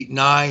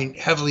9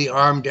 heavily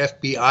armed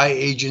FBI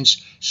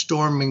agents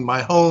storming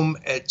my home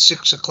at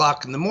 6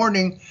 o'clock in the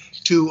morning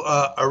to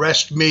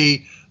arrest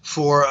me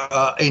for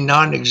a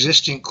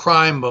non-existent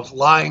crime of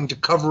lying to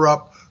cover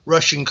up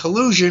Russian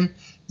collusion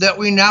that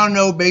we now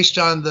know, based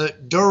on the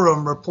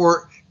Durham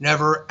report,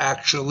 never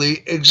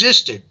actually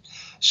existed.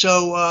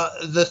 So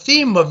the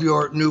theme of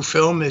your new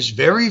film is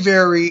very,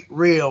 very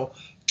real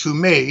to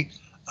me.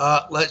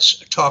 Let's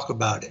talk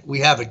about it. We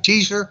have a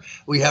teaser,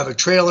 we have a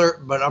trailer,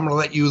 but I'm going to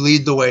let you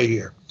lead the way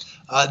here.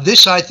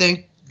 This, I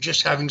think,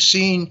 just having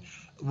seen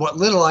what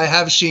little I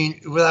have seen,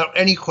 without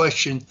any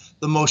question,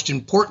 the most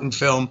important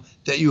film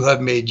that you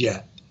have made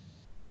yet.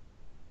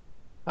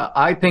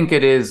 I think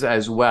it is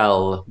as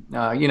well.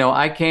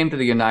 I came to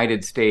the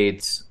United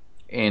States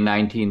in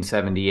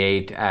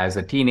 1978 as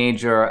a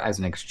teenager, as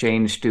an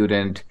exchange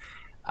student,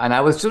 and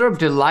I was sort of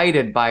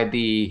delighted by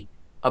the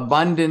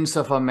abundance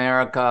of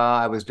America.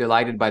 I was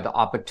delighted by the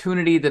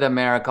opportunity that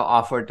America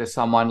offered to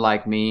someone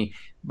like me.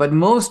 But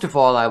most of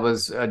all, I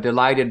was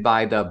delighted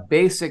by the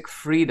basic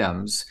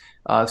freedoms,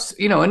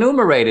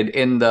 enumerated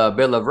in the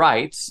Bill of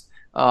Rights,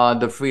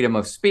 the freedom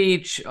of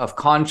speech, of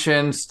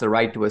conscience, the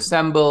right to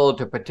assemble,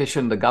 to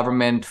petition the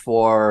government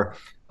for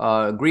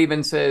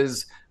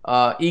grievances,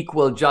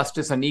 equal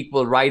justice and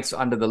equal rights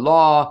under the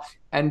law.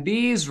 And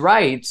these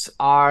rights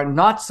are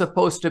not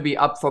supposed to be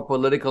up for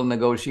political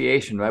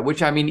negotiation, right?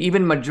 Which, I mean,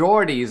 even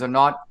majorities are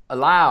not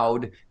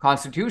allowed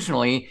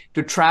constitutionally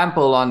to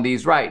trample on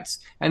these rights.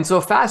 And so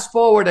fast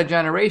forward a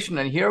generation,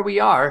 and here we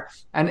are,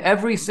 and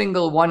every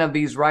single one of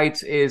these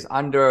rights is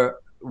under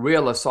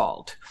real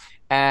assault.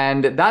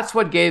 And that's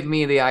what gave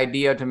me the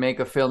idea to make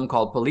a film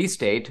called Police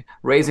State,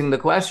 raising the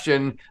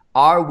question,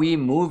 are we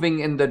moving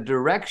in the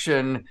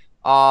direction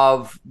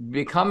of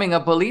becoming a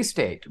police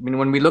state? I mean,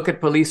 when we look at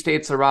police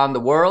states around the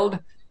world,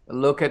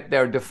 look at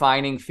their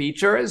defining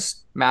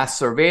features: mass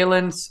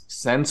surveillance,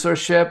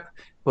 censorship.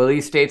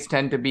 Police states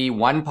tend to be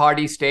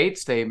one-party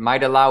states. They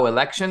might allow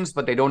elections,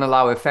 but they don't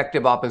allow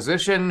effective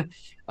opposition.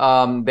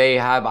 They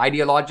have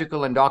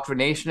ideological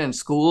indoctrination in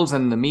schools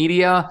and the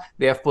media.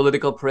 They have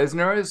political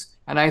prisoners.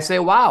 And I say,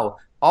 wow,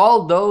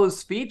 all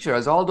those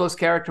features, all those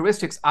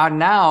characteristics are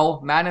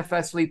now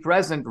manifestly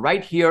present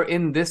right here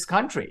in this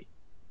country.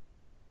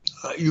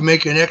 You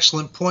make an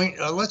excellent point.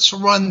 Let's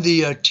run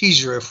the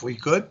teaser if we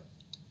could.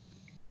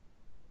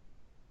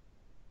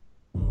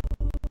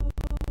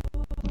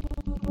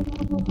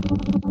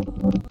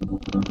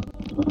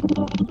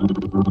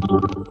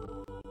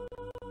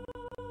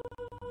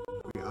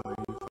 We honor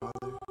you,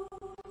 Father,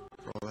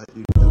 for all that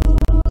you've done for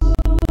us.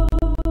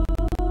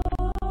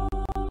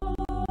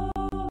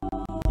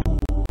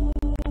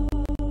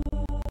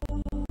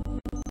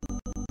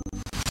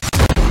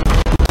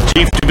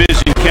 Chief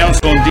Division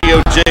Counsel and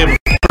DOJ have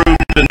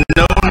approved the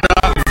no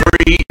knock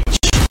breach.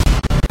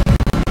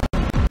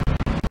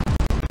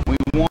 We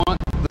want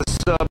the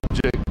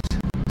subject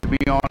to be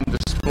on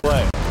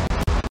display,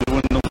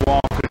 doing the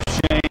walk of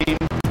shame,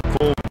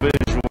 full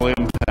visual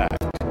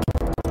impact.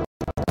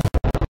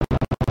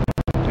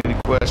 Any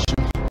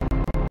questions?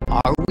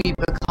 Are we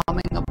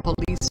becoming a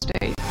police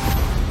state?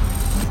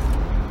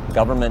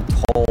 Government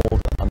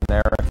told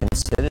American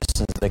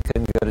citizens they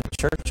couldn't go to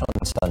church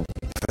on Sunday.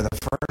 For the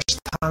first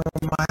time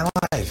in my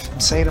life, I'm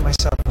saying to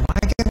myself, am I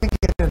going to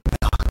get a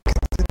knock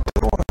at the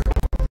door?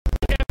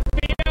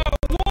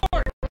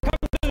 FBI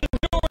warrant, come to the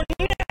door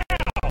now! The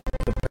Patriot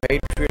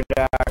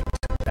Act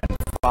and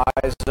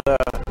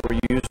FISA were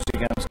used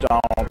against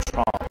Donald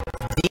Trump.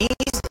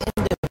 These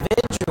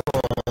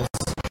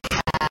individuals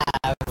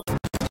have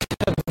commissioned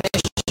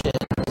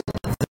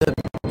the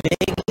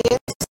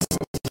biggest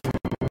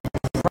propaganda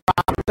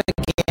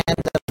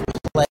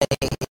play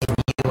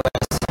in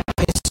U.S.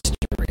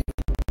 history.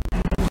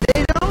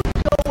 They don't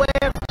go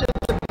after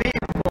the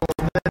people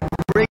that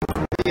rig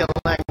the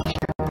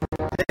election.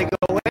 They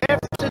go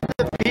after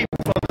the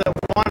people that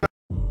want to.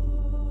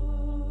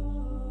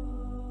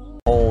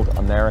 Told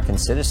American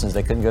citizens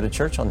they couldn't go to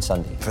church on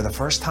Sunday. For the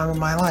first time in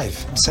my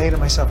life, I'm saying to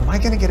myself, am I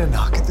going to get a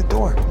knock at the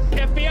door?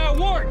 FBI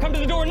warrant, come to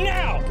the door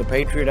now! The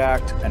Patriot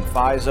Act and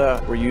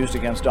FISA were used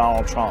against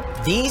Donald Trump.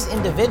 These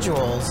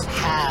individuals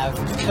have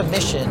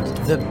commissioned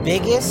the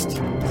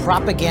biggest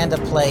propaganda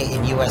play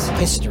in U.S.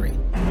 history.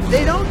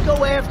 They don't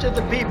go after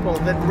the people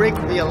that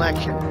rigged the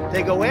election.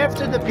 They go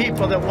after the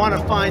people that want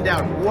to find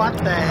out what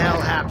the hell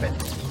happened.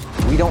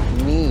 We don't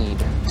need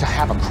to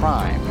have a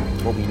crime.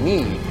 What we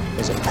need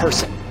is a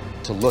person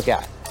to look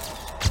at.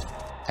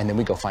 And then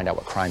we go find out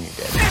what crime you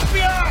did.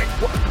 FBI!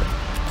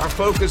 Our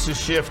focus is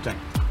shifting.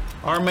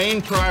 Our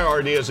main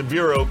priority as a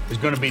bureau is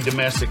going to be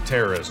domestic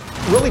terrorism.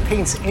 Really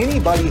paints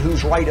anybody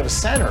who's right of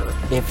center.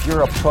 If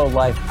you're a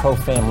pro-life,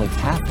 pro-family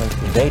Catholic,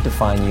 they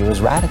define you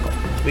as radical.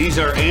 These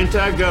are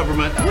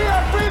anti-government, We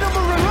have freedom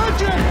of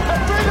religion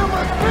and freedom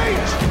of speech!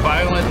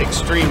 violent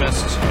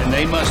extremists, and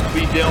they must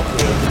be dealt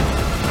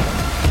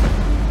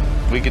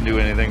with. We can do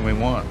anything we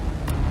want.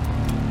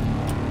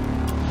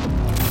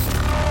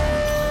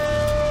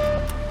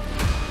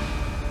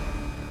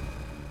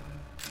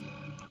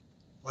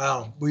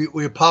 Wow,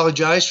 we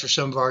apologize for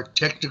some of our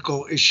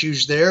technical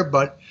issues there,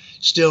 but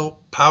still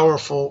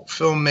powerful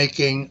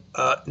filmmaking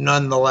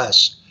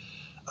nonetheless.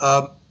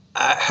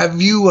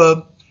 Have you,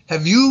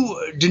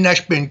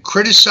 Dinesh, been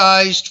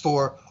criticized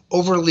for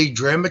overly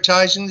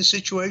dramatizing the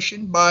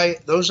situation by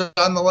those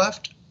on the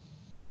left?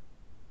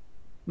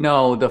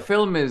 No, the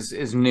film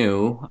is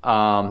new,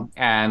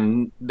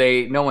 and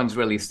no one's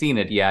really seen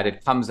it yet.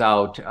 It comes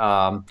out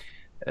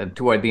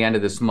toward the end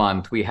of this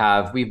month. We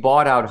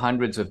bought out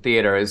hundreds of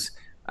theaters.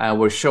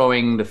 We're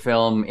showing the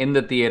film in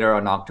the theater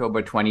on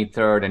October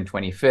 23rd and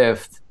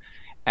 25th.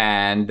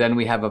 And then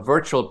we have a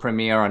virtual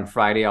premiere on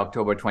Friday,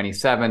 October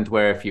 27th,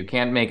 where if you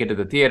can't make it to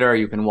the theater,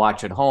 you can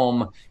watch at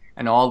home.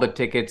 And all the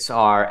tickets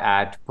are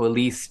at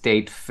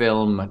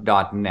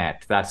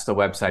policestatefilm.net. That's the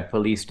website,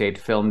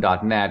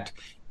 policestatefilm.net.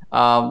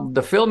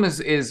 The film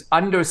is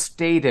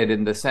understated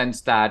in the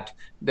sense that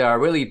there are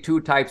really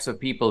two types of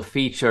people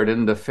featured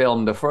in the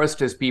film. The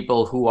first is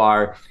people who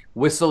are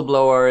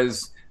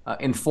whistleblowers,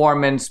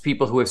 informants,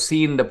 people who have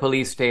seen the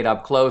police state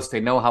up close. They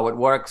know how it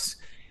works.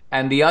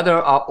 And the other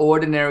are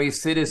ordinary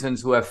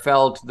citizens who have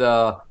felt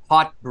the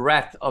hot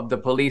breath of the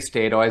police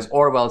state, or as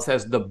Orwell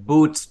says, the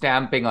boot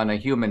stamping on a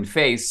human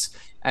face.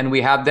 And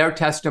we have their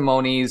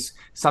testimonies,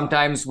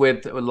 sometimes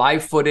with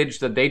live footage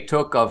that they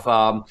took of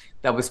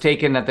that was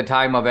taken at the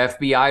time of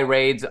FBI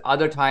raids.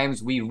 Other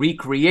times we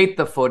recreate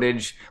the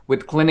footage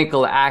with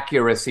clinical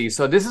accuracy.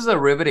 So this is a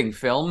riveting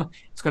film.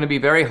 It's going to be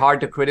very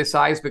hard to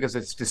criticize because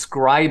it's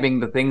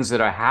describing the things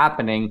that are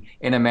happening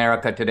in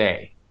America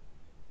today.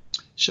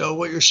 So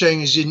what you're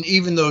saying is, in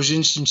even those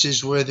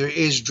instances where there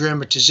is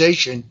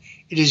dramatization,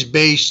 it is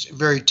based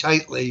very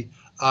tightly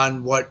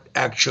on what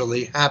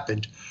actually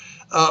happened.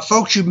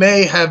 Folks, you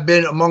may have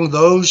been among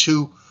those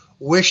who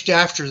wished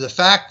after the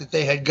fact that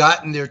they had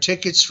gotten their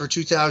tickets for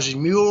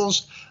 2,000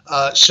 Mules.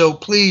 So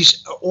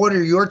please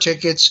order your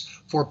tickets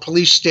for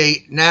Police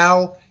State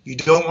now. You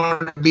don't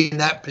want to be in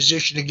that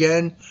position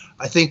again.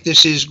 I think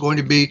this is going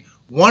to be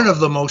one of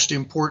the most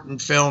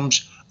important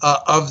films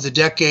of the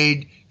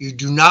decade. You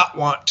do not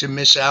want to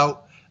miss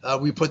out.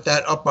 We put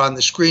that up on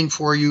the screen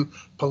for you,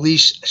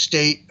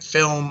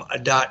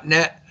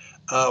 policestatefilm.net,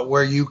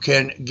 where you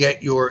can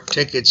get your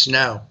tickets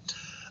now.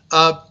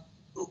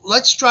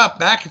 Let's drop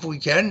back if we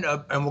can,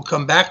 and we'll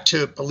come back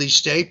to Police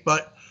State.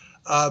 But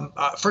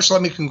first,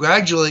 let me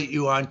congratulate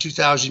you on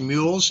 2,000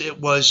 Mules.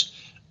 It was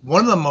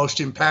one of the most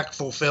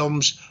impactful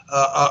films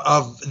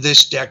of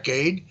this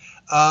decade.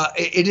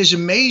 It is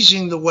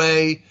amazing the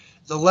way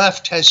the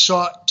left has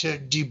sought to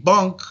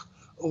debunk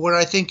what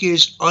I think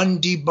is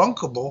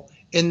undebunkable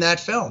in that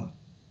film.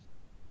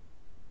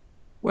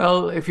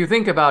 Well, if you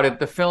think about it,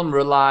 the film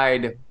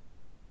relied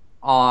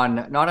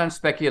not on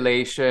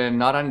speculation,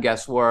 not on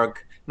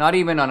guesswork, not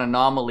even on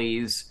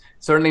anomalies,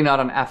 certainly not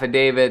on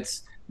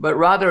affidavits, but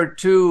rather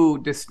two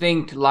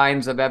distinct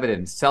lines of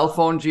evidence. Cell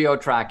phone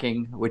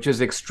geo-tracking, which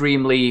is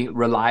extremely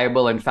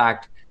reliable. In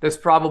fact, there's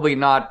probably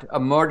not a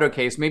murder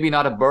case, maybe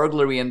not a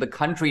burglary in the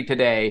country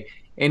today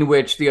in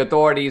which the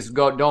authorities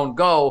don't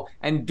go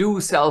and do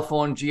cell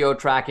phone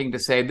geo-tracking to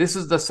say, this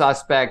is the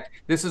suspect,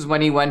 this is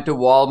when he went to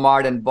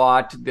Walmart and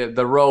bought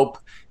the rope,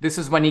 this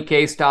is when he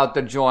cased out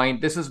the joint,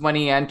 this is when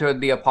he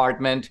entered the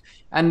apartment.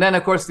 And then,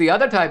 of course, the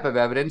other type of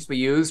evidence we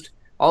used,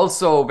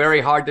 also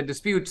very hard to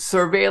dispute,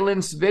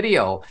 surveillance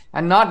video.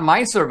 And not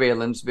my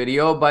surveillance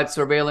video, but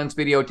surveillance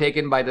video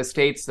taken by the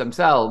states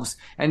themselves.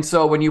 And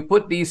so when you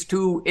put these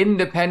two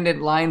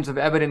independent lines of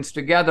evidence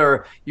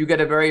together, you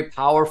get a very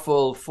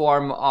powerful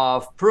form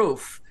of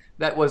proof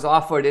that was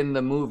offered in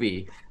the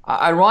movie.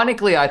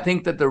 Ironically, I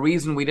think that the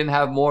reason we didn't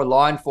have more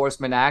law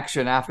enforcement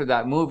action after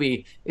that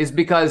movie is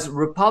because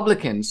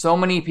Republicans, so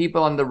many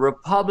people on the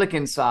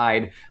Republican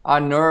side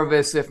are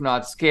nervous, if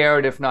not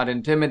scared, if not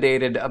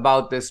intimidated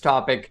about this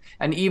topic.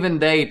 And even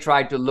they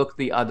tried to look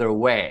the other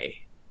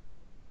way.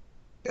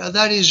 Yeah,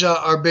 that is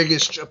our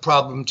biggest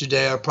problem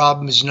today. Our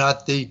problem is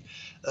not the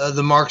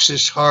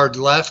Marxist hard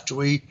left.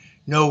 We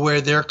know where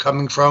they're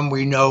coming from.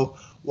 We know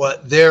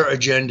what their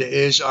agenda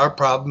is. Our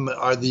problem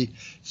are the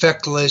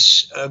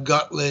feckless,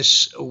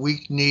 gutless,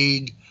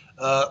 weak-kneed,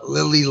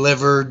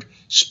 lily-livered,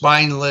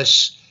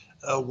 spineless,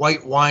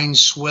 white wine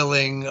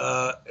swilling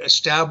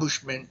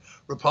establishment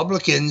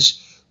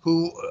Republicans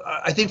who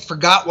I think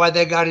forgot why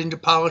they got into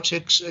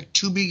politics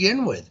to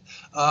begin with,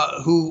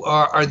 who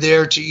are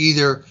there to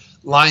either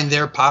line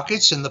their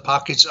pockets and the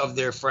pockets of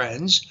their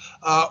friends,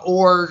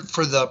 or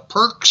for the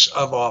perks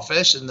of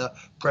office and the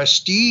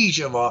prestige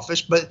of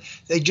office, but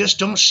they just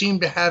don't seem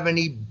to have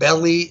any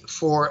belly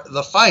for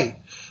the fight.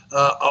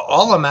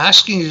 All I'm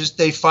asking is that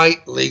they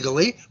fight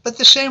legally, but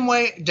the same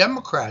way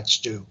Democrats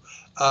do.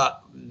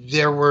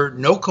 There were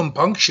no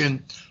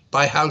compunction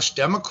by House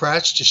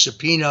Democrats to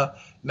subpoena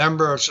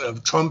members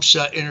of Trump's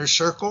inner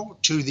circle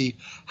to the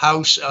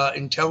House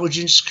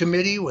Intelligence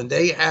Committee when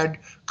they had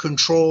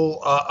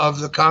control of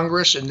the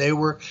Congress and they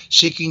were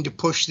seeking to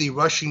push the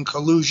Russian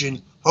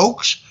collusion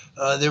hoax.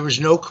 There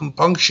was no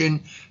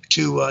compunction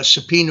to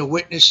subpoena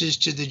witnesses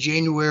to the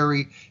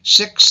January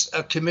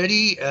 6th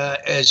committee.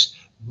 As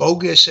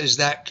bogus as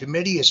that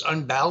committee, as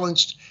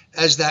unbalanced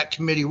as that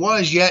committee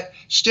was, yet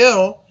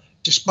still,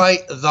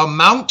 despite the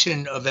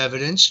mountain of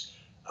evidence,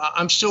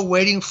 I'm still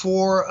waiting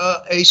for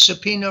a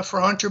subpoena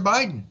for Hunter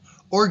Biden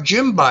or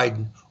Jim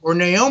Biden or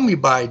Naomi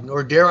Biden,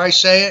 or dare I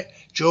say it,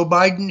 Joe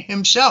Biden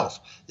himself.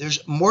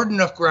 There's more than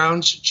enough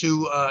grounds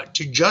to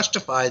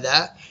justify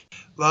that.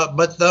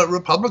 But the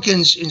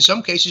Republicans, in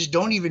some cases,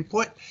 don't even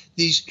put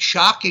these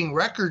shocking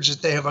records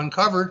that they have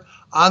uncovered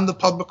on the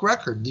public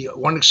record. The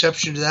one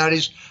exception to that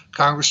is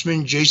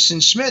Congressman Jason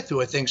Smith,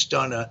 who I think's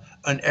done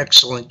an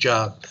excellent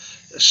job.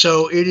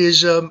 So it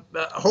is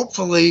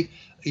hopefully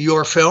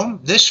your film,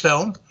 this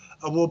film,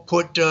 will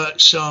put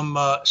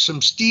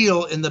some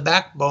steel in the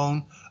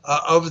backbone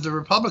of the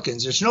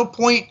Republicans. There's no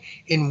point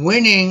in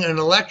winning an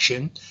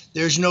election.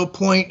 There's no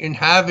point in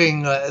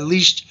having at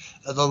least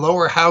the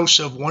lower house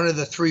of one of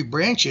the three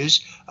branches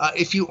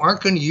if you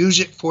aren't going to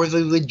use it for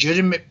the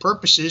legitimate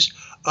purposes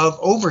of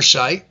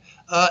oversight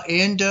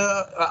and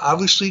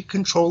obviously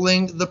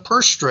controlling the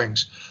purse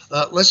strings.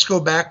 Let's go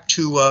back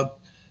to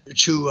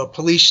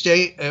Police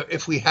State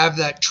if we have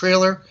that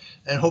trailer,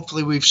 and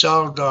hopefully we've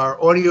solved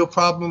our audio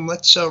problem.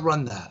 Let's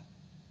run that.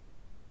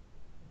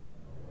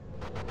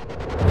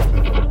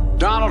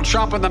 Donald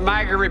Trump and the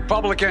MAGA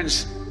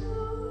Republicans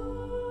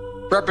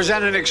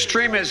represent an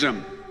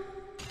extremism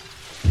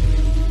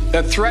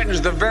that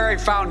threatens the very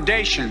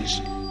foundations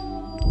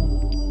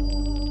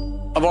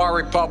of our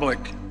republic.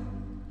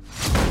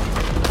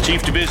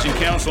 Chief Division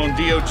Counsel and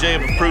DOJ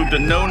have approved a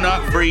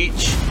no-knock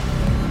breach.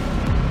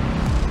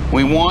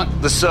 We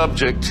want the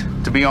subject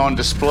to be on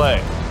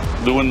display,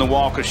 doing the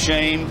walk of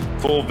shame,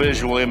 full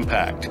visual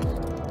impact.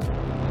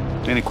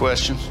 Any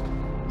questions?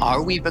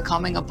 Are we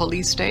becoming a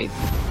police state?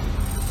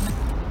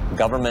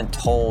 Government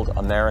told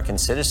American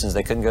citizens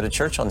they couldn't go to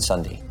church on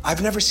Sunday.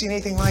 I've never seen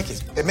anything like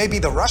it. It may be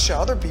the Russia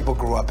other people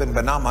grew up in,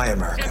 but not my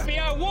America.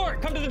 FBI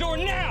warrant, come to the door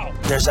now!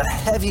 There's a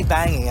heavy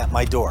banging at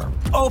my door.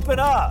 Open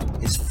up!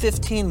 It's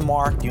 15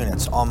 marked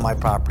units on my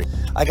property.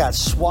 I got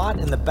SWAT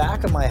in the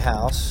back of my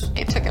house.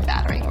 They took a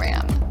battering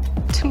ram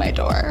to my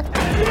door.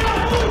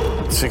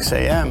 6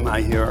 a.m.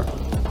 I hear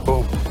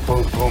boom,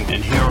 boom, boom,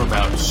 and hear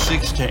about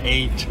 6 to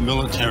 8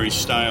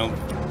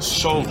 military-style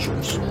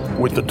soldiers,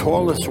 with the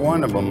tallest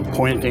one of them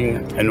pointing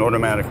an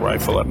automatic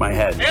rifle at my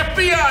head. FBI,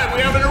 we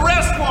have an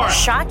arrest warrant!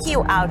 Shock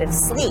you out of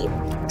sleep,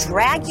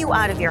 drag you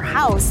out of your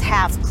house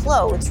half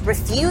clothed,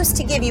 refuse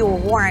to give you a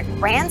warrant,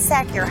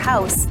 ransack your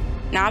house.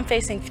 Now I'm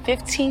facing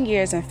 15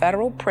 years in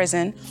federal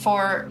prison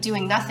for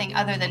doing nothing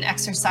other than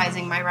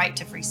exercising my right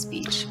to free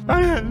speech.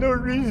 I had no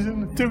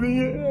reason to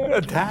be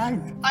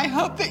attacked. I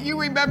hope that you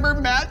remember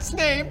Matt's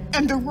name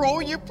and the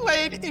role you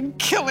played in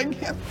killing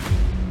him.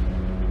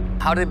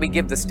 How did we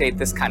give the state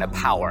this kind of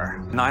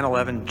power?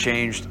 9/11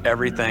 changed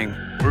everything.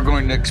 We're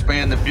going to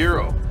expand the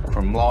Bureau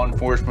from law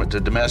enforcement to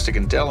domestic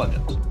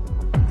intelligence.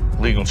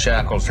 Legal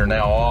shackles are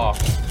now off.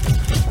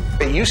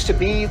 It used to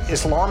be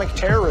Islamic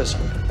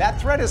terrorism.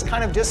 That threat has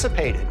kind of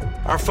dissipated.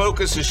 Our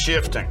focus is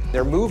shifting.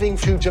 They're moving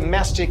to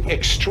domestic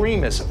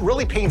extremism. It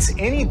really paints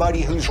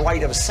anybody who's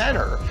right of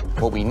center.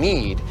 What we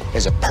need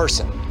is a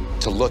person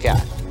to look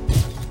at.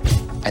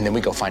 And then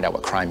we go find out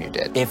what crime you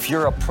did. If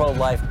you're a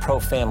pro-life,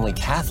 pro-family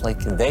Catholic,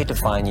 they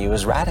define you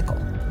as radical.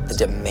 The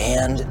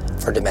demand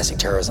for domestic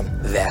terrorism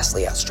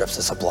vastly outstrips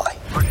the supply.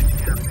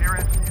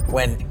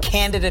 When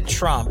candidate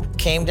Trump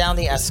came down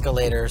the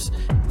escalators,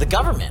 the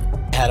government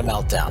had a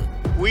meltdown.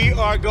 We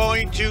are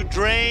going to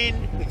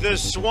drain the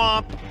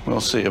swamp. We'll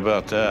see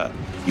about that.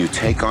 You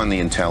take on the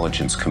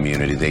intelligence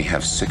community, they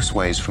have 6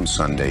 ways from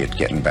Sunday at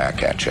getting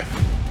back at you.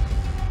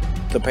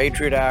 The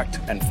Patriot Act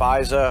and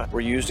FISA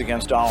were used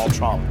against Donald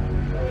Trump.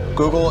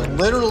 Google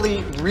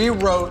literally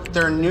rewrote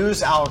their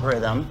news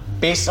algorithm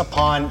based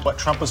upon what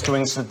Trump was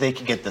doing so they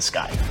could get this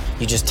guy.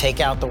 You just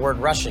take out the word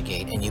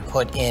Russiagate and you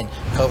put in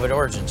COVID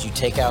origins. You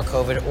take out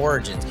COVID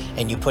origins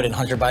and you put in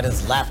Hunter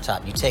Biden's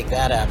laptop. You take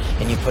that out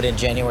and you put in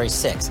January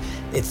 6th.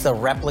 It's the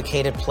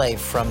replicated play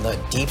from the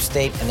deep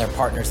state and their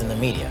partners in the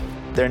media.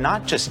 They're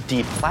not just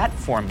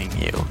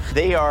deplatforming you.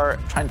 They are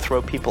trying to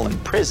throw people in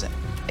prison.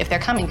 If they're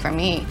coming for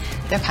me,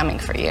 they're coming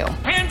for you.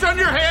 Hands on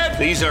your head!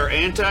 These are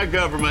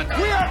anti-government.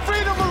 We have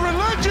freedom of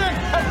religion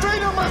and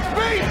freedom of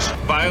speech!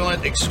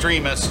 Violent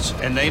extremists,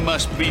 and they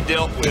must be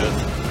dealt with.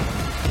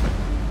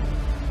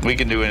 We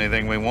can do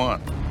anything we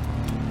want.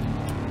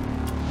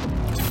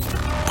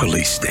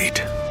 Police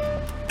State.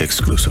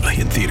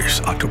 Exclusively in theaters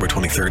October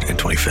 23rd and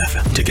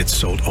 25th. Tickets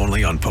sold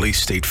only on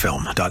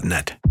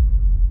policestatefilm.net.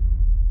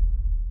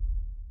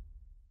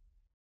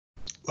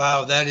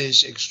 Wow, that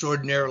is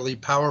extraordinarily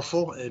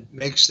powerful. It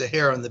makes the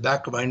hair on the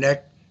back of my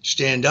neck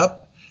stand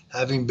up,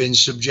 having been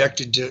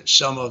subjected to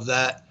some of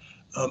that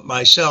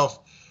myself.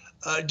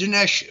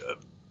 Dinesh,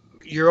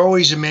 you're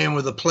always a man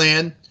with a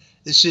plan.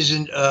 This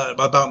isn't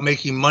about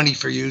making money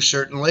for you,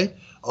 certainly,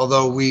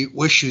 although we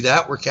wish you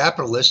that. We're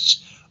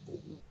capitalists.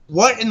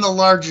 What, in the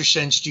larger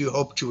sense, do you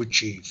hope to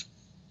achieve?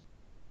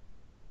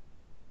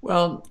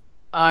 Well,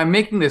 I'm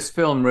making this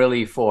film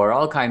really for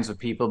all kinds of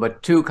people,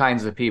 but two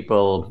kinds of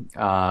people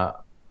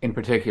in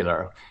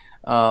particular.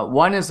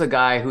 One is a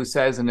guy who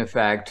says, in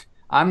effect,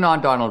 I'm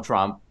not Donald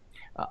Trump.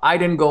 I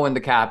didn't go in the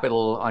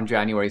Capitol on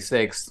January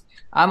 6th.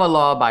 I'm a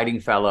law-abiding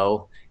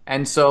fellow,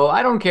 And so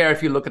I don't care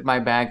if you look at my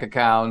bank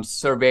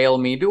accounts,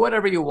 surveil me, do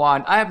whatever you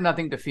want. I have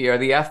nothing to fear.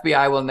 The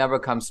FBI will never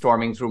come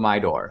storming through my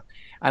door.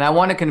 And I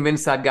want to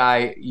convince that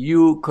guy,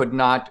 you could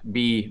not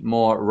be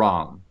more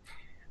wrong.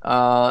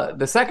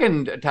 The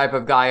second type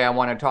of guy I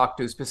want to talk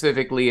to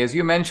specifically is,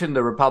 you mentioned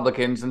the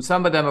Republicans, and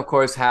some of them, of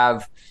course,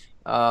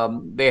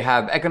 they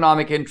have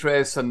economic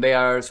interests and they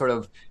are sort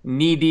of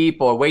knee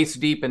deep or waist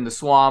deep in the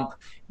swamp.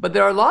 But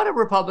there are a lot of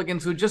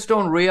Republicans who just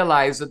don't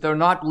realize that they're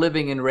not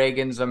living in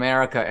Reagan's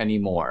America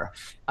anymore.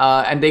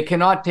 And they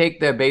cannot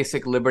take their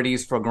basic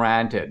liberties for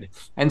granted.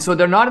 And so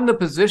they're not in the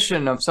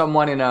position of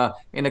someone in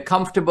a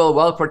comfortable,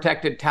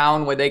 well-protected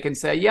town where they can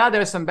say, yeah,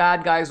 there's some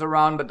bad guys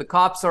around, but the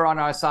cops are on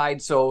our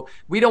side, so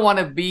we don't want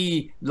to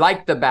be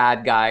like the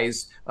bad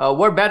guys.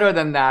 We're better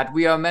than that.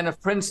 We are men of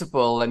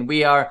principle, and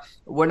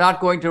we're not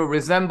going to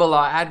resemble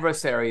our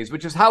adversaries,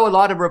 which is how a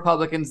lot of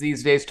Republicans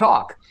these days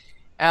talk.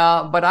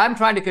 But I'm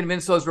trying to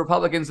convince those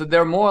Republicans that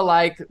they're more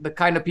like the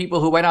kind of people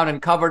who went out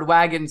and covered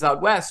wagons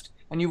out west,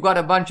 and you've got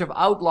a bunch of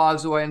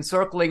outlaws who are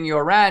encircling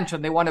your ranch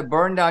and they want to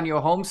burn down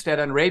your homestead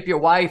and rape your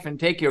wife and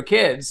take your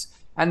kids.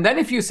 And then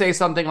if you say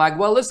something like,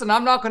 well, listen,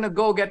 I'm not going to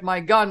go get my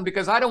gun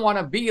because I don't want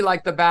to be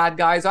like the bad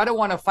guys. I don't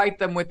want to fight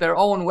them with their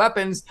own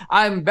weapons.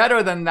 I'm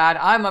better than that.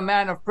 I'm a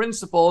man of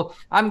principle.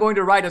 I'm going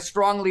to write a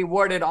strongly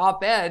worded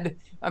op-ed.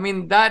 I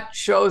mean, that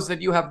shows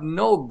that you have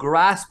no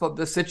grasp of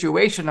the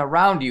situation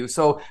around you.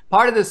 So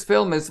part of this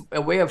film is a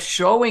way of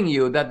showing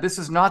you that this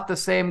is not the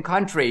same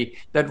country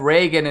that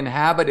Reagan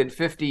inhabited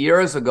 50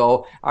 years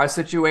ago. Our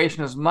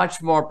situation is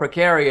much more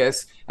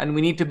precarious, and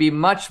we need to be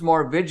much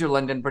more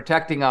vigilant in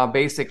protecting our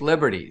basic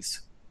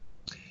liberties.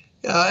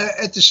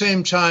 At the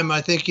same time,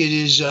 I think it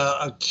is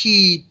a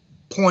key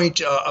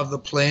point of the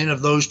plan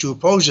of those to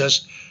oppose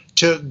us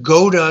to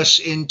goad us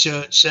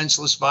into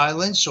senseless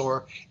violence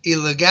or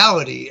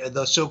illegality,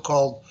 the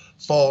so-called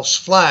false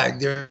flag.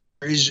 There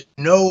is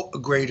no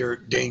greater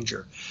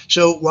danger.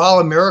 So while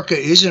America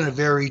is in a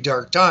very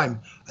dark time,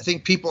 I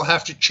think people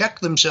have to check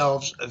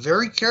themselves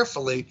very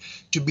carefully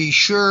to be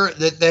sure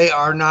that they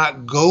are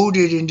not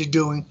goaded into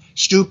doing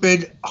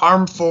stupid,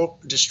 harmful,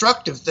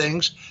 destructive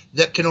things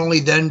that can only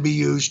then be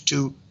used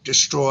to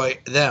destroy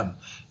them.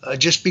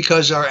 Just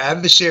because our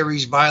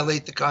adversaries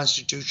violate the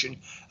Constitution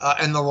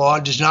and the law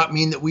does not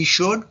mean that we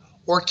should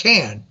or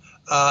can.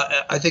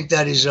 I think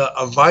that is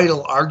a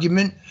vital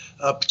argument,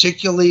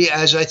 particularly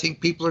as I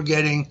think people are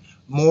getting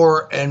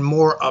more and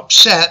more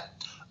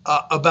upset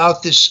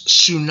about this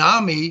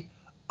tsunami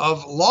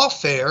of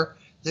lawfare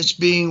that's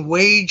being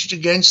waged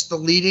against the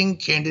leading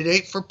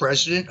candidate for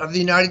president of the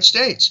United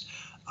States.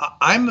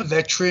 I'm a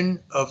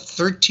veteran of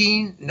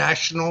 13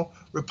 national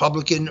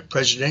Republican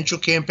presidential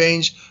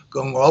campaigns,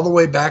 going all the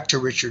way back to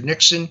Richard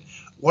Nixon.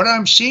 What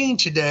I'm seeing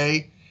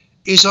today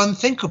is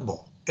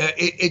unthinkable.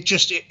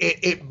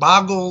 It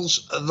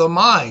boggles the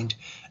mind.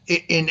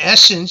 In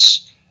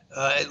essence,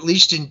 at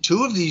least in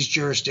two of these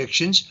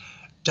jurisdictions,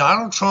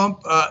 Donald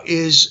Trump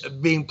is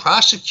being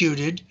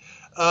prosecuted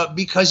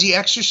because he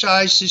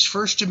exercised his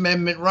First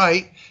Amendment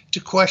right to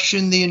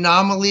question the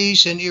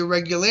anomalies and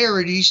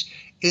irregularities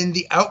in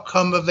the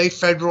outcome of a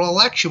federal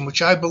election,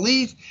 which I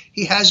believe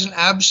he has an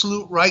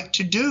absolute right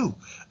to do.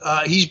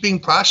 He's being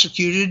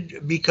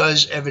prosecuted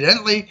because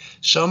evidently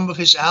some of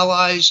his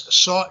allies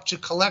sought to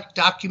collect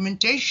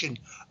documentation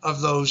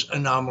of those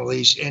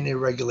anomalies and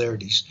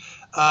irregularities.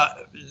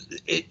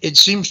 It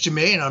seems to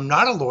me, and I'm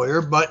not a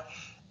lawyer, but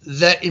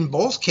that in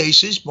both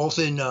cases, both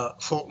in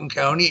Fulton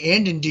County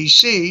and in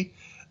D.C.,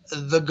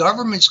 the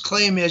government's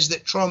claim is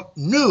that Trump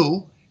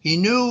knew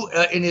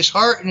in his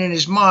heart and in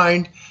his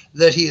mind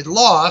that he had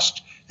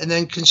lost, and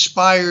then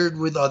conspired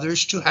with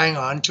others to hang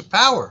on to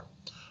power.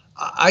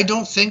 I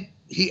don't think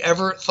he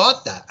ever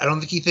thought that. I don't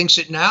think he thinks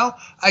it now.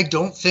 I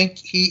don't think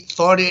he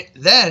thought it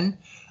then.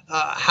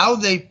 How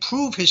they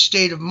prove his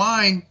state of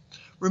mind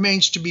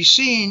remains to be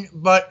seen,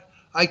 but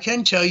I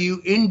can tell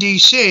you in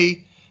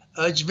D.C.,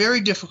 it's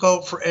very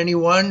difficult for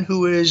anyone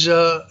who is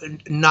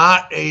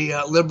not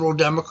a liberal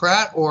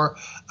Democrat, or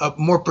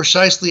more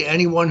precisely,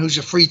 anyone who's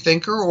a free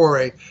thinker or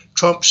a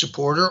Trump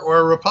supporter or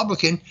a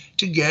Republican,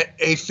 to get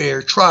a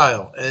fair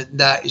trial. And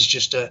that is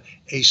just a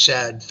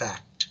sad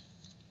fact.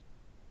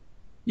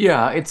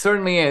 Yeah, it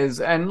certainly is.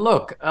 And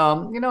look,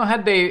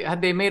 had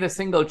they made a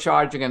single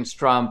charge against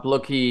Trump,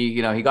 look, he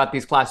got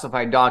these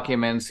classified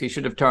documents. He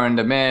should have turned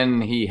them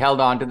in. He held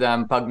on to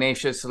them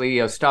pugnaciously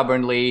or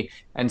stubbornly.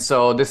 And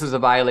so this is a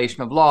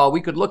violation of law.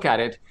 We could look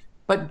at it.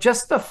 But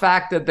just the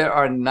fact that there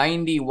are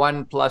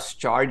 91 plus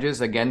charges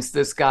against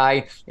this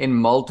guy in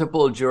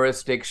multiple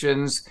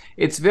jurisdictions,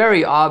 it's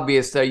very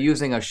obvious they're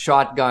using a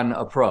shotgun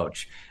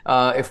approach.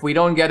 If we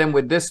don't get him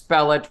with this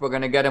pellet, we're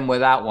going to get him with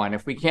that one.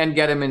 If we can't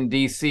get him in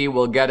D.C.,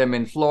 we'll get him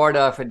in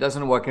Florida. If it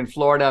doesn't work in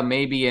Florida,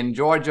 maybe in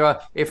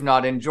Georgia. If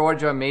not in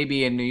Georgia,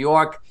 maybe in New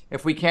York.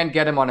 If we can't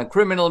get him on a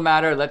criminal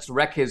matter, let's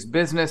wreck his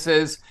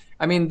businesses.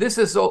 I mean, this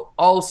is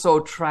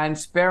also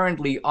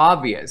transparently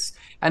obvious.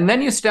 And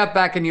then you step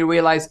back and you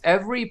realize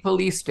every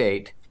police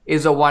state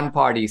is a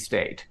one-party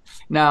state.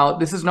 Now,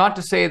 this is not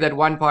to say that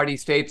one-party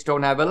states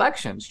don't have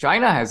elections.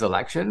 China has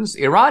elections.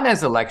 Iran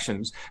has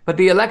elections. But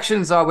the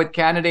elections are with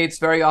candidates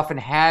very often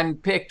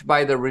hand-picked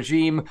by the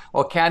regime,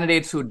 or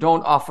candidates who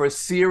don't offer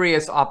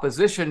serious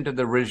opposition to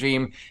the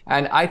regime.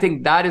 And I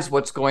think that is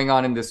what's going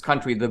on in this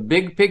country. The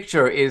big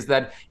picture is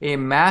that a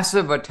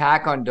massive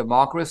attack on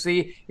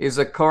democracy is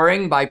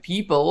occurring by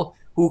people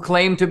who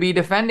claim to be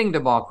defending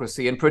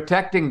democracy and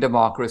protecting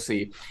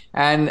democracy.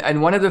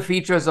 And one of the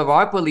features of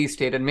our police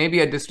state, and maybe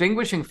a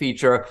distinguishing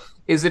feature,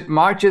 is it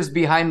marches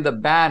behind the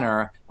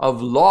banner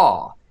of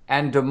law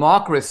and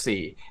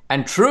democracy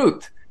and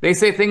truth. They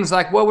say things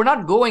like, well, we're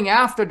not going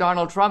after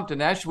Donald Trump,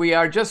 Dinesh. We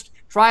are just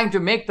trying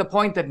to make the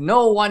point that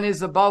no one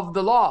is above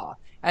the law.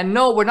 And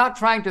no, we're not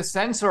trying to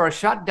censor or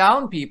shut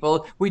down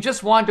people. We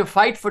just want to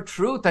fight for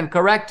truth and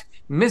correct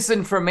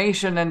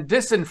misinformation and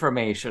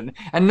disinformation.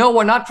 And no,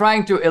 we're not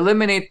trying to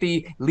eliminate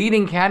the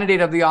leading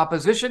candidate of the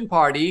opposition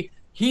party.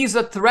 He's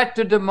a threat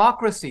to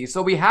democracy.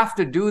 So we have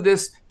to do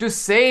this to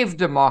save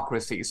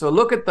democracy. So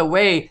look at the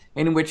way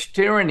in which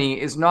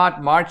tyranny is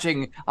not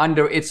marching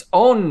under its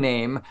own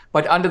name,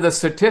 but under the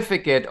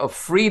certificate of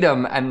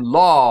freedom and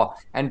law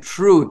and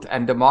truth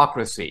and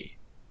democracy.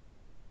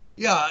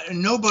 Yeah,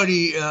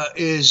 nobody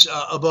is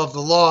above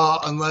the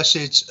law unless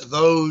it's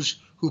those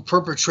who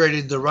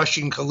perpetrated the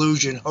Russian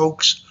collusion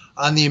hoax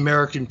on the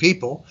American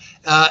people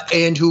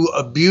and who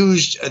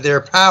abused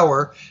their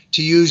power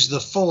to use the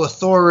full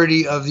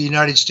authority of the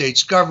United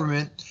States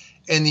government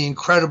and the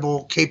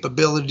incredible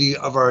capability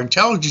of our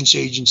intelligence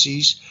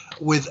agencies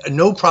with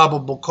no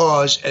probable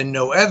cause and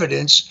no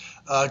evidence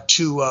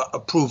to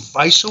approve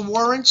FISA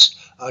warrants,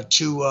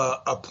 to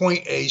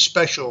appoint a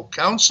special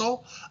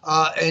counsel,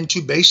 and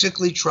to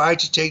basically try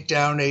to take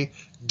down a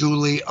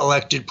duly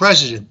elected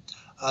president.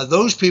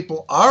 Those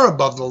people are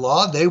above the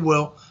law. They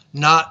will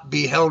not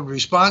be held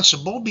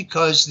responsible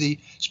because the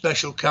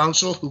special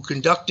counsel who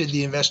conducted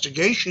the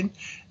investigation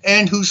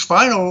and whose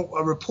final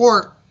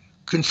report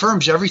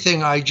confirms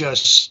everything I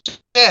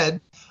just said,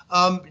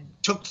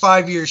 took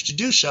 5 years to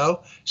do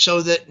so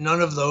that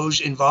none of those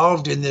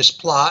involved in this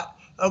plot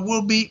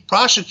will be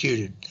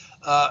prosecuted.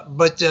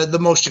 But the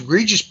most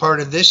egregious part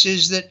of this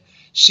is that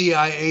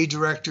CIA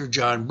Director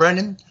John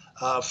Brennan,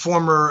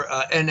 former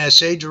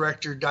NSA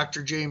Director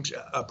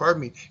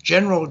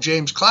General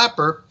James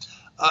Clapper,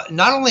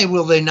 not only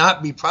will they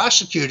not be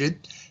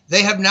prosecuted,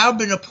 they have now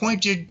been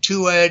appointed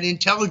to an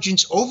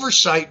intelligence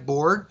oversight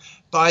board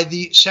by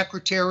the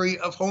Secretary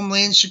of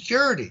Homeland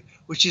Security,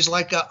 which is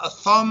like a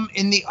thumb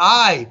in the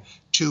eye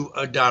to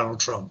Donald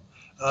Trump.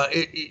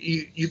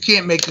 You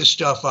can't make this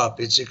stuff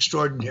up. It's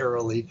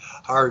extraordinarily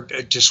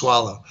hard to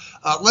swallow.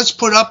 Let's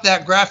put up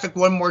that graphic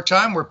one more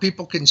time where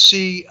people can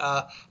see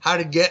how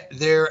to get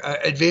their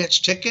advance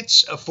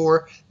tickets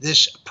for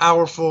this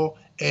powerful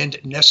and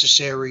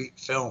necessary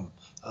film,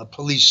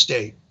 Police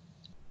State.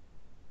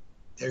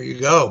 There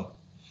you go.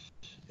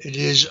 It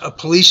is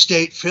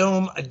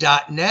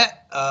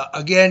policestatefilm.net.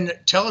 Again,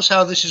 tell us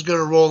how this is going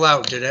to roll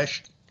out,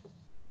 Dinesh.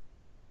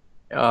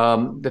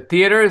 The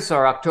theaters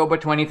are October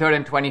 23rd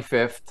and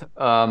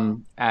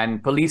 25th,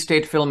 and Police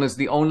State Film is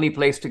the only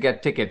place to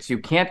get tickets. You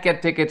can't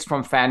get tickets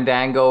from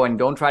Fandango, and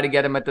don't try to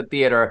get them at the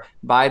theater.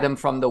 Buy them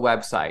from the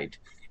website.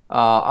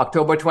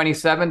 October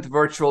 27th,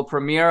 virtual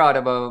premiere out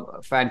of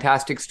a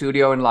fantastic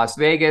studio in Las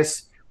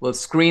Vegas. We'll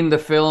screen the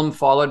film,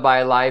 followed by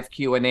a live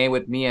Q&A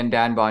with me and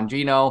Dan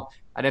Bongino,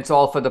 and it's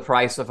all for the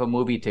price of a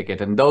movie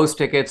ticket. And those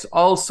tickets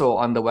also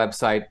on the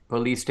website,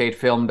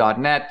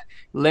 policestatefilm.net.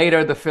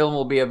 Later, the film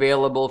will be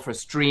available for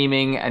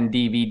streaming and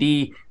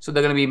DVD. So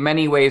there are going to be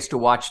many ways to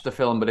watch the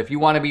film. But if you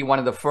want to be one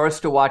of the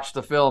first to watch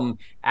the film,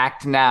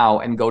 act now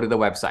and go to the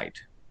website.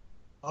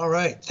 All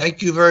right.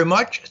 Thank you very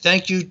much.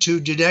 Thank you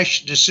to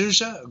Dinesh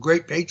D'Souza, a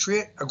great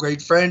patriot, a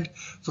great friend,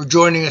 for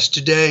joining us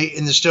today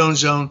in the Stone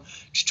Zone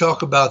to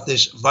talk about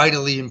this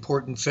vitally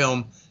important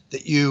film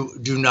that you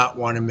do not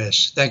want to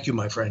miss. Thank you,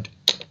 my friend.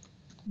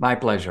 My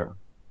pleasure.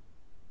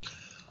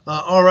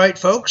 All right,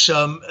 folks,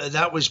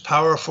 that was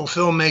powerful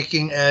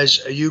filmmaking,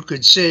 as you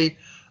could see.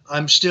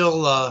 I'm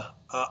still,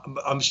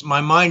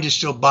 my mind is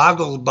still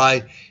boggled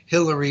by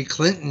Hillary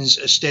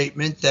Clinton's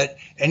statement that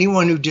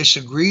anyone who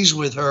disagrees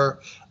with her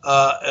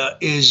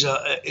is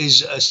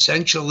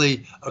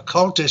essentially a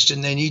cultist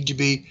and they need to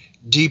be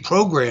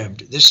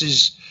deprogrammed. This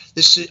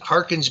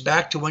harkens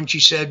back to when she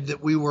said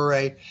that we were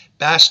a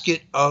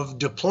basket of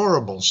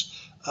deplorables,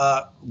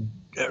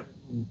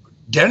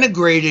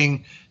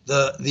 denigrating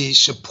the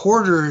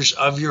supporters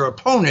of your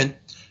opponent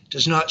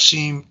does not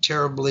seem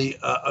terribly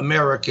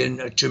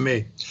American to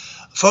me.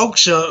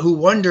 Folks who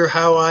wonder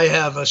how I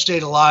have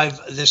stayed alive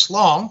this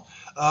long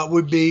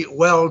would be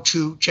well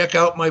to check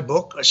out my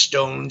book,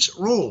 Stone's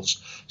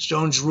Rules.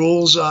 Stone's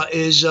Rules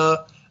is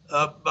a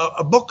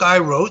book I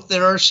wrote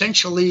that are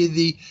essentially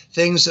the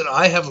things that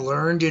I have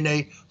learned in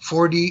a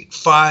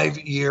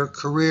 45-year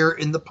career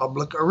in the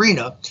public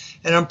arena.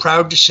 And I'm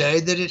proud to say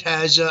that it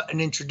has an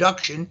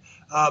introduction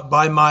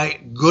by my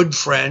good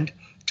friend,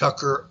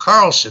 Tucker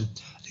Carlson.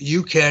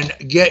 You can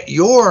get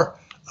your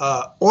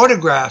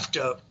autographed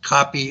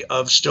copy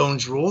of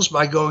Stone's Rules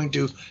by going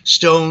to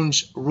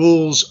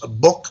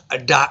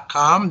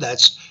Stone'sRulesBook.com.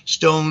 That's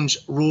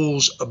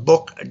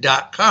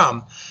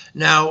Stone'sRulesBook.com.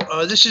 Now,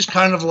 this is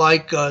kind of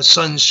like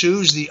Sun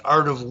Tzu's The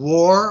Art of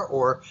War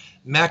or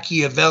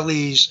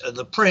Machiavelli's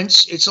The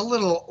Prince. It's a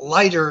little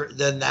lighter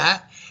than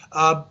that.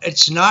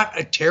 It's not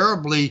a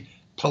terribly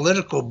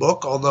political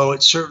book, although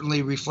it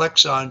certainly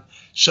reflects on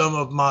some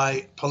of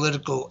my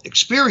political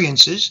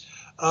experiences.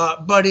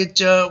 But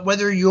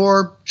whether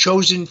your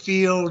chosen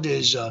field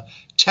is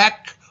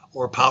tech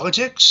or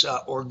politics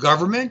or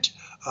government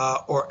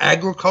or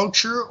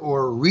agriculture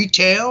or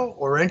retail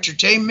or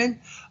entertainment,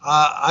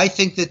 I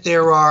think that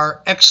there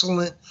are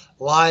excellent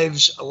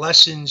lives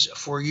lessons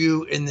for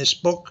you in this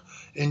book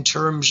in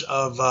terms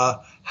of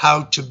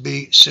how to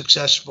be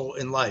successful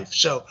in life.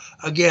 So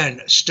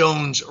again,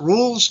 Stone's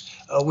Rules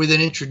with an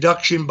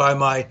introduction by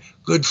my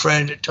good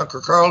friend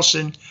Tucker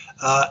Carlson.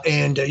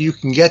 And you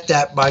can get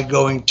that by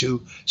going to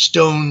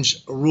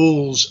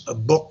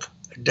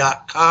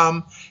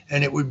Stone'sRulesBook.com.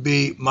 And it would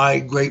be my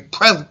great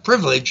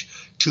privilege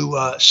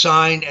to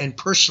sign and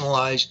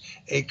personalize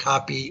a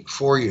copy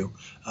for you.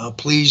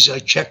 Please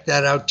check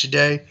that out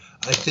today.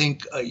 I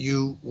think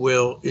you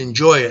will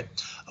enjoy it.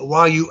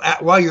 While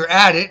you're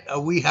at it,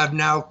 we have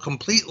now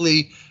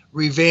completely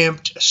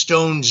revamped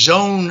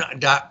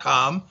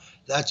StoneZONE.com.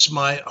 That's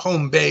my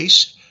home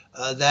base.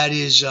 That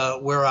is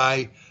where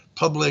I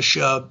publish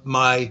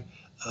my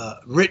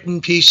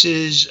written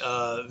pieces,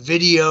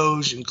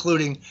 videos,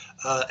 including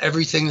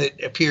everything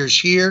that appears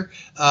here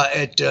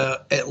at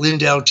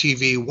Lindell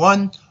TV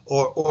 1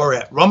 or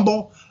at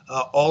Rumble.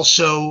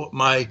 Also,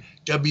 my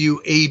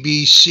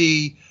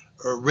WABC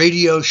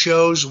radio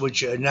shows,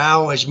 which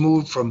now has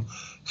moved from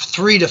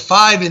 3 to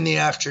 5 in the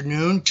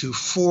afternoon to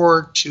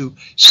 4 to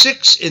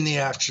 6 in the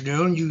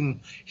afternoon. You can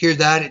hear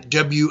that at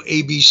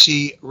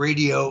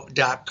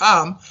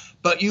WABCradio.com,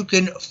 but you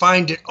can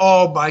find it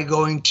all by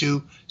going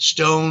to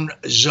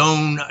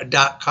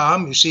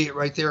StoneZONE.com. You see it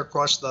right there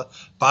across the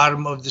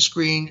bottom of the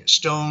screen,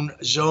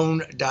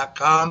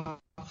 StoneZONE.com.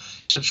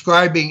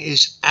 Subscribing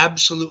is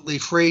absolutely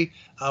free.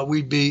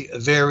 We'd be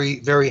very,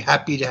 very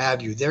happy to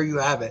have you. There you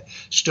have it,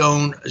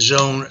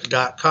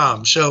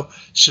 StoneZONE.com. So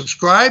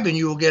subscribe and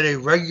you will get a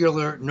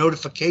regular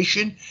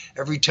notification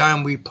every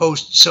time we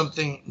post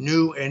something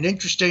new and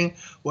interesting,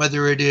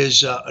 whether it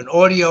is an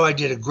audio. I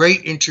did a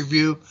great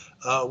interview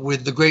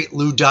with the great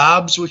Lou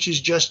Dobbs, which has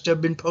just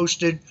been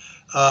posted.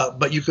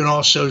 But you can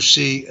also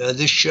see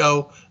this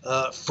show,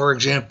 for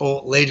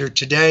example, later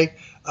today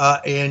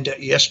and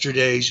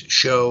yesterday's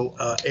show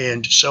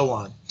and so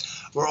on.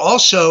 We're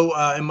also,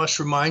 I must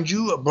remind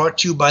you, brought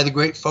to you by the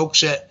great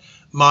folks at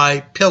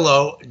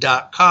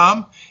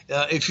MyPillow.com.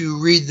 If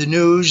you read the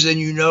news, then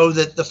you know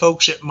that the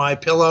folks at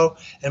MyPillow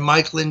and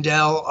Mike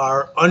Lindell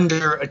are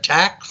under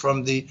attack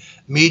from the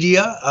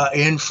media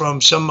and from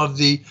some of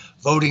the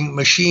voting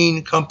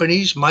machine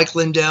companies. Mike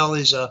Lindell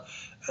is a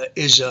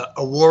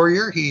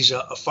warrior. He's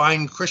a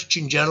fine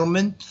Christian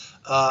gentleman.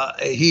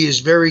 He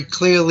is very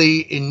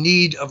clearly in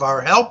need of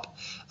our help.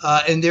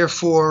 And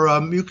therefore,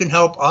 you can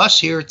help us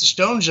here at the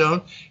Stone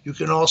Zone. You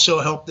can also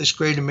help this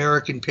great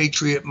American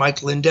patriot,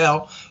 Mike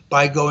Lindell,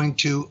 by going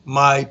to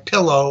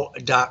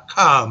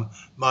mypillow.com,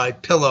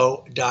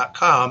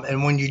 mypillow.com.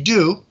 And when you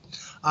do,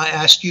 I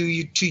ask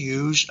you to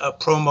use a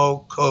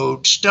promo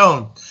code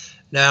STONE.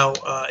 Now,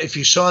 if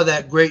you saw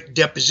that great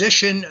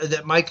deposition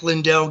that Mike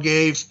Lindell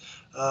gave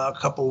a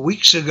couple of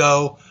weeks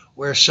ago,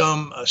 where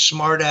some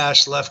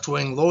smart-ass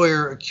left-wing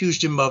lawyer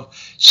accused him of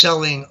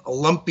selling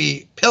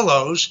lumpy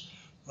pillows,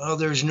 well,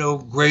 there's no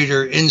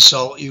greater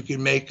insult you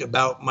can make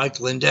about Mike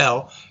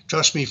Lindell.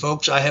 Trust me,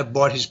 folks, I have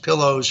bought his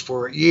pillows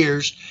for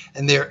years,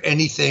 and they're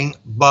anything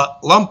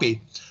but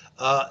lumpy.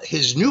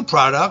 His new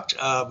product,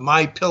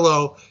 My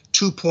Pillow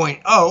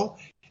 2.0,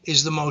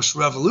 is the most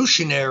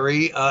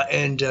revolutionary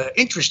and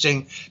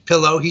interesting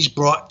pillow he's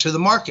brought to the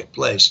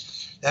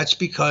marketplace. That's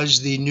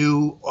because the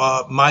new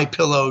My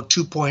Pillow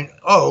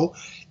 2.0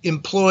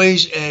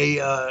 employs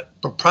a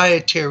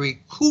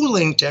proprietary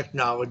cooling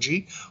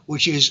technology,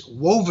 which is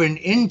woven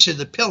into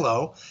the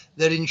pillow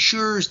that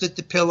ensures that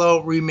the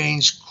pillow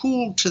remains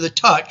cool to the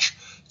touch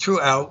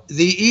throughout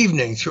the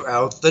evening,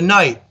 throughout the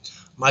night.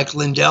 Mike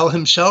Lindell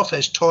himself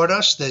has taught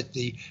us that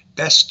the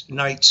best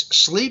night's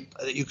sleep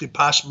that you could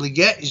possibly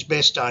get is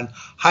based on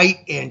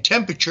height and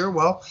temperature.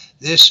 Well,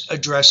 this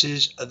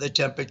addresses the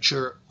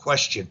temperature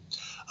question.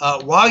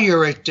 While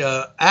you're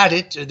at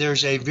it,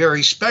 there's a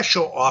very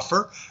special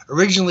offer.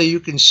 Originally,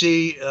 you can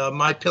see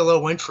My Pillow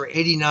went for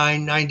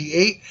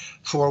 $89.98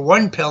 for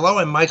one pillow,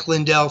 and Mike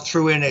Lindell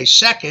threw in a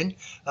second.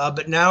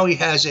 But now he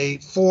has a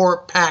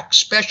 4-pack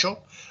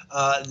special.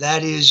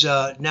 That is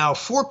now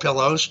 4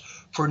 pillows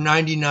for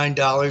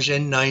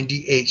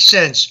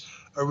 $99.98.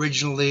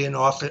 Originally an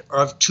offer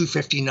of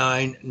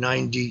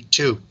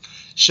 $259.92.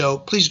 So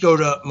please go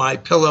to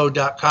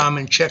mypillow.com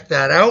and check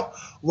that out.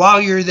 While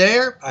you're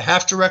there, I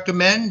have to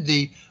recommend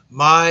the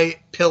My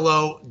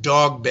Pillow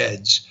dog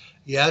beds.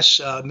 Yes,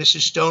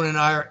 Mrs. Stone and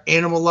I are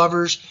animal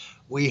lovers.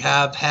 We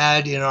have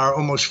had in our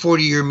almost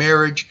 40-year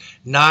marriage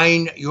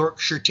 9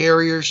 Yorkshire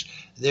Terriers.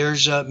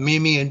 There's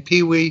Mimi and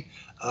Pee-wee,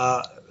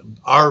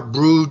 our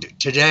brood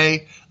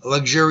today,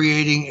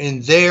 luxuriating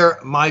in their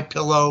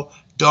MyPillow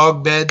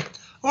dog bed.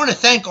 I want to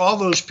thank all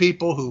those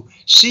people who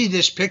see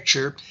this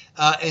picture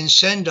and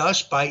send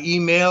us by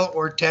email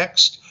or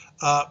text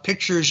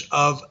pictures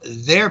of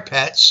their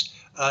pets.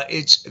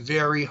 It's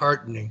very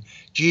heartening.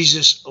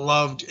 Jesus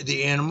loved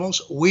the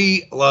animals.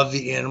 We love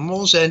the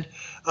animals, and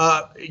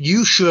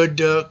you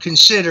should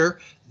consider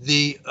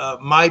the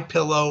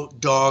MyPillow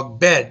dog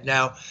bed.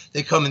 Now,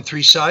 they come in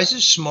 3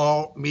 sizes: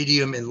 small,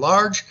 medium, and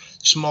large.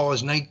 Small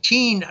is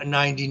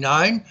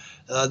 $19.99.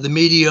 The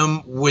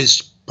medium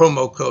with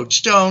promo code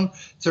STONE,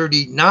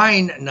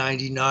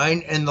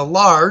 $39.99, and the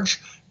large,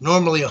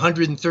 normally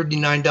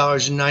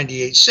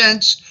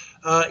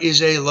 $139.98,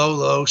 is a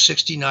low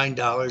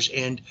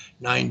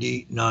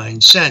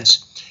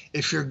 $69.99.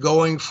 If you're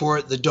going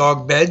for the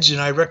dog beds, and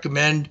I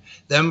recommend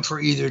them for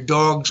either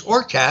dogs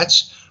or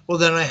cats, well,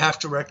 then I have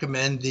to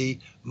recommend the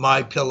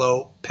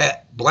MyPillow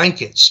pet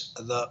blankets.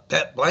 The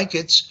pet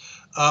blankets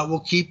will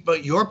keep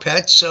your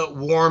pets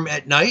warm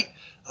at night.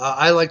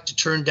 I like to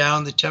turn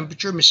down the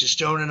temperature. Mrs.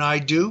 Stone and I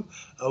do.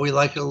 We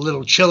like it a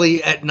little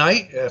chilly at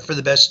night for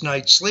the best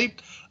night's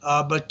sleep.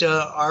 But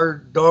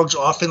our dogs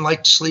often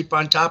like to sleep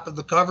on top of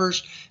the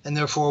covers, and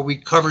therefore we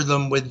cover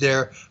them with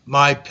their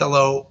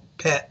MyPillow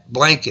pet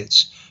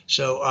blankets.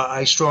 So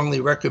I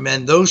strongly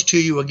recommend those to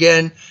you.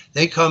 Again,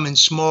 they come in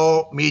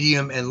small,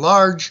 medium, and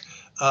large.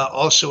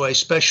 Also a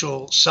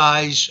special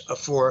size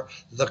for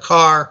the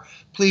car.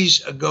 Please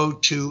go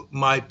to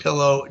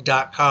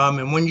mypillow.com,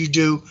 and when you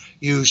do,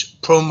 use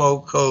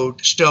promo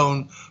code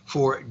STONE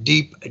for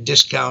deep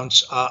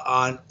discounts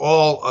on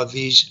all of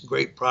these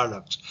great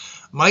products.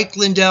 Mike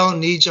Lindell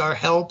needs our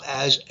help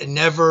as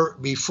never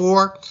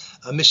before.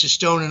 Mrs.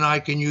 Stone and I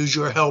can use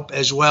your help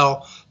as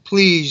well.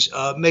 Please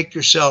make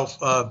yourself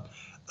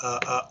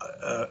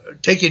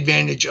take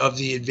advantage of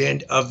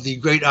the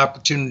great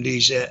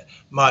opportunities at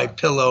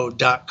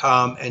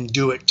mypillow.com and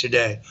do it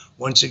today.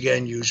 Once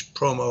again, use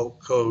promo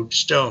code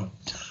STONE.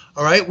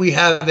 All right, we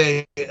have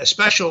a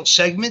special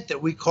segment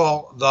that we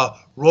call the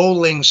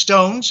Rolling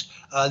Stones.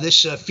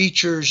 This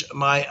features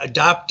my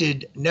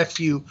adopted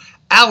nephew,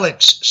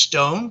 Alex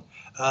Stone.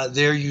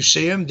 There you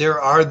see him. There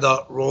are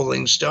the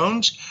Rolling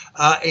Stones.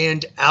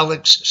 And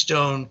Alex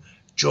Stone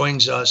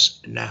joins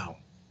us now.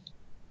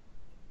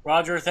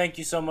 Roger, thank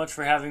you so much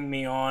for having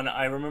me on.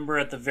 I remember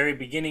at the very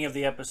beginning of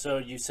the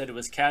episode, you said it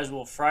was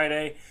Casual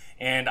Friday,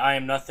 and I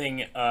am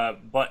nothing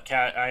but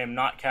I am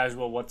not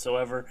casual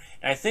whatsoever.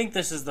 And I think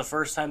this is the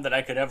first time that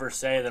I could ever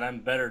say that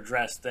I'm better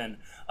dressed than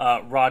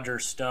Roger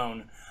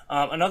Stone.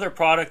 Another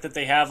product that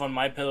they have on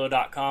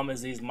MyPillow.com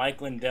is these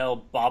Mike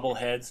Lindell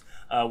bobbleheads,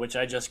 which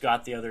I just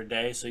got the other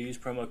day. So use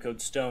promo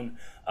code STONE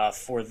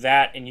for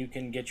that, and you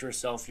can get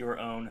yourself your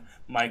own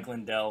Mike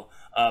Lindell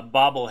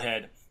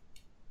bobblehead.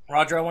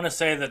 Roger, I want to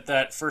say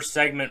that first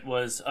segment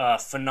was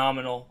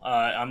phenomenal.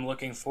 I'm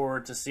looking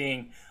forward to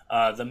seeing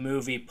the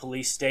movie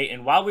Police State.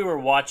 And while we were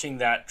watching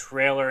that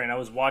trailer and I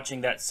was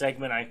watching that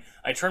segment,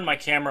 I turned my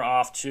camera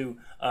off to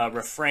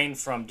refrain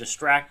from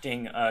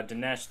distracting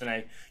Dinesh. Then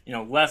I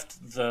left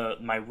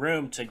my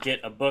room to get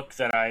a book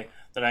that I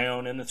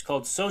own, and it's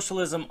called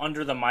Socialism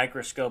Under the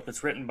Microscope.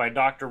 It's written by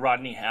Dr.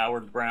 Rodney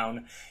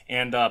Howard-Browne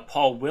and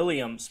Paul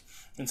Williams.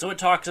 And so it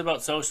talks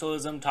about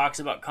socialism, talks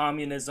about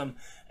communism,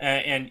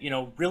 and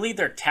really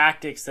their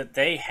tactics that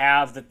they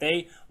have, that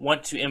they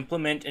want to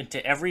implement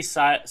into every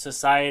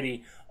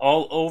society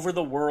all over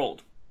the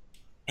world.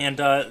 And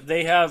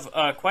they have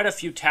quite a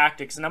few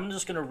tactics, and I'm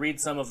just going to read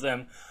some of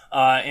them,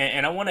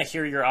 and I want to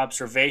hear your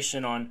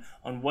observation on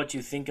what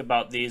you think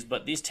about these.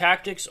 But these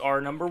tactics are,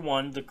 number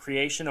 1, the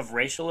creation of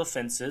racial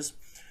offenses.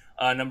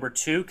 Number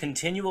 2,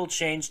 continual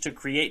change to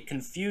create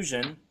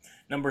confusion.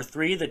 Number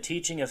 3, the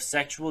teaching of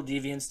sexual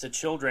deviance to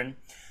children.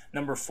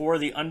 Number 4,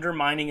 the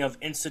undermining of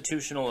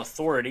institutional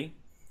authority.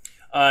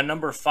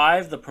 Number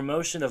 5, the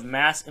promotion of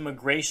mass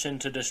immigration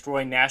to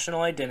destroy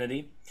national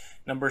identity.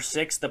 Number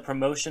 6, the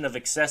promotion of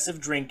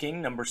excessive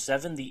drinking. Number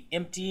 7, the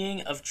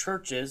emptying of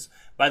churches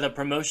by the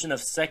promotion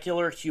of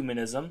secular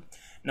humanism.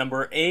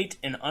 Number 8,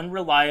 an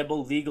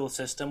unreliable legal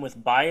system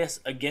with bias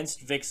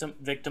against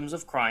victims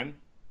of crime.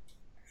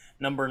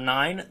 Number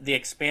 9, the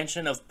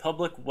expansion of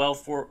public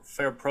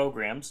welfare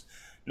programs.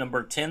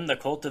 Number 10, the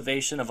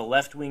cultivation of a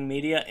left-wing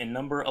media. And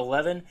number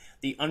 11,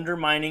 the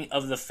undermining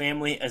of the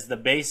family as the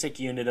basic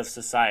unit of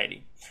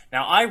society.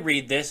 Now, I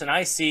read this and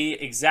I see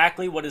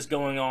exactly what is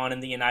going on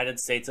in the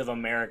United States of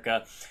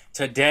America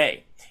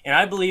today. And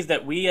I believe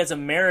that we as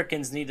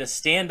Americans need to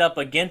stand up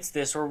against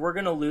this, or we're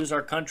going to lose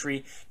our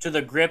country to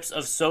the grips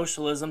of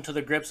socialism, to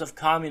the grips of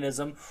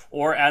communism,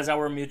 or as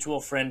our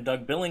mutual friend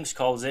Doug Billings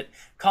calls it,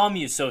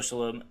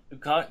 commu-socialism,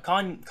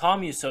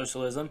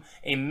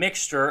 a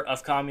mixture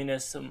of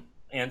communism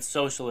and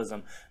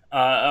socialism.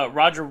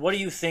 Roger, what do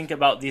you think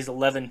about these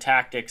 11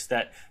 tactics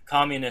that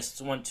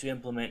communists want to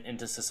implement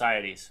into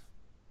societies?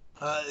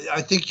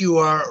 I think you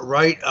are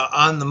right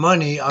on the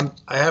money. I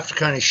have to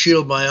kind of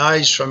shield my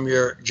eyes from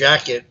your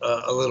jacket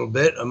a little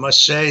bit. I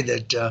must say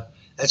that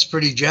that's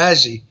pretty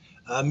jazzy.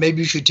 Maybe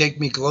you should take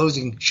me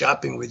clothing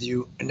shopping with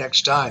you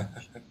next time.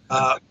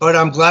 But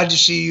I'm glad to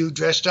see you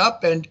dressed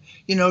up and,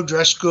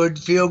 dress good,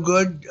 feel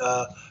good.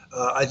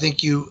 I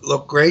think you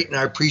look great, and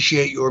I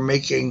appreciate your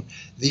making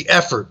the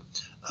effort.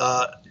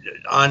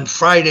 On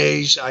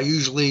Fridays, I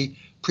usually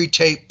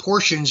pre-tape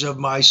portions of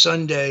my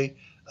Sunday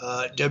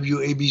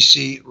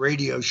WABC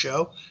radio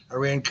show. I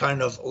ran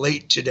kind of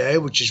late today,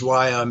 which is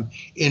why I'm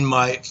in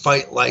my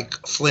Fight Like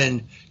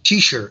Flynn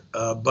t-shirt.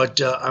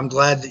 But I'm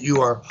glad that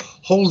you are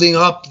holding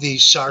up the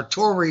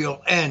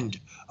sartorial end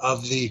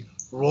of the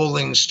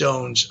Rolling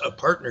Stones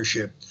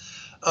partnership.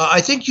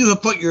 I think you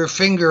have put your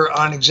finger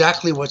on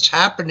exactly what's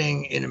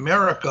happening in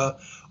America.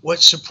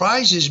 What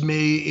surprises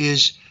me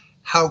is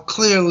how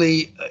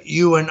clearly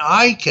you and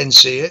I can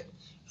see it,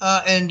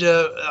 and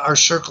our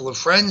circle of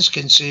friends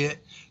can see it,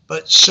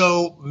 but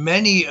so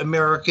many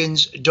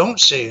Americans don't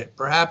see it.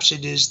 Perhaps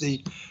it is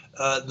the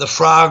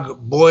frog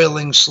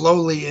boiling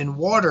slowly in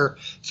water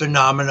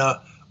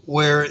phenomena,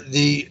 where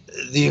the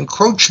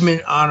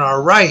encroachment on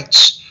our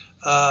rights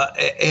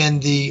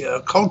and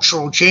the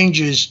cultural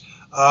changes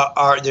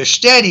they're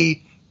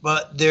steady,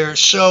 but they're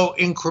so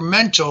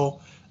incremental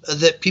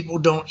that people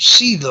don't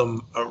see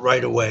them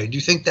right away. Do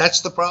you think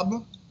that's the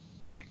problem?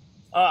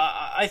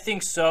 I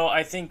think so.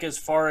 I think as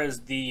far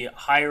as the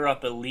higher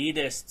up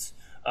elitists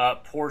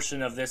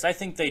portion of this, I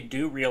think they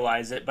do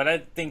realize it, but I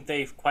think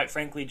they, quite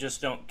frankly,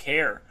 just don't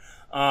care.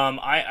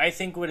 I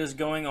think what is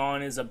going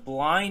on is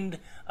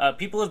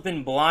people have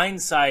been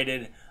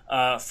blindsided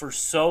for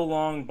so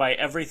long by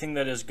everything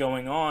that is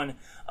going on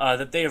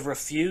that they have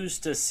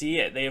refused to see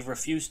it. They have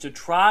refused to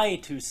try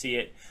to see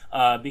it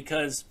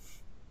because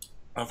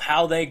of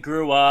how they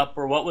grew up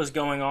or what was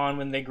going on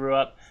when they grew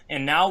up.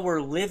 And now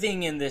we're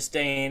living in this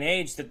day and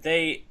age that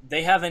they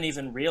haven't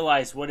even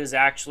realized what is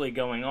actually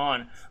going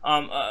on.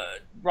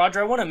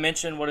 Roger, I want to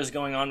mention what is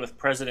going on with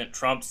President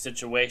Trump's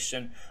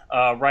situation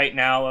right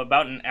now.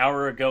 About an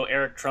hour ago,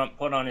 Eric Trump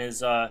put on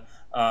his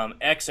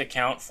X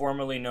account,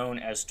 formerly known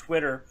as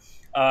Twitter,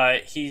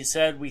 he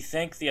said, "We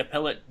thank the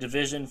appellate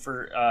division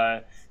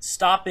for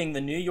stopping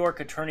the New York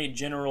Attorney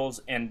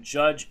General's and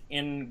Judge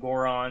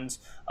Engoron's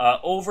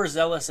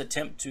overzealous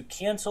attempt to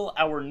cancel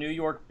our New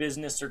York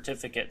business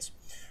certificates.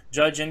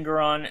 Judge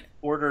Engoron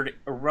ordered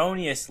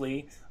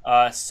erroneously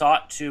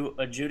sought to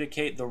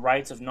adjudicate the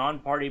rights of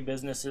non-party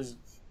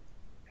business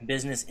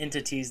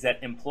entities that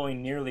employ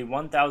nearly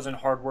 1,000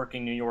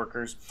 hardworking New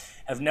Yorkers,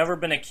 have never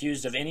been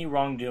accused of any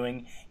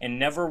wrongdoing, and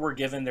never were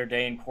given their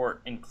day in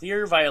court, in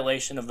clear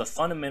violation of the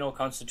fundamental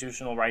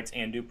constitutional rights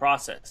and due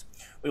process.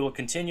 We will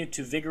continue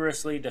to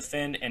vigorously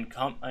defend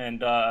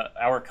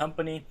our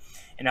company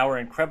and our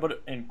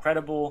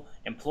incredible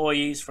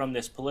employees from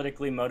this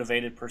politically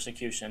motivated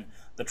persecution,"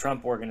 the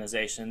Trump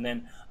Organization.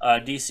 Then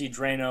D.C.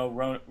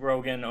 Drano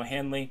Rogan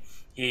O'Hanley,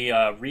 he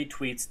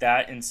retweets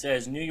that and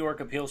says, "New York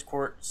Appeals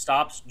Court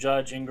stops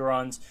Judge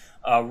Engoron's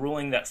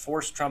ruling that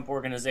forced Trump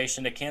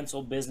Organization to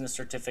cancel business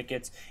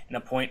certificates and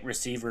appoint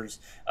receivers.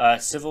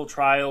 Civil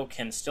trial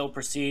can still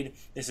proceed.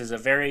 This is a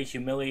very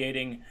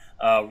humiliating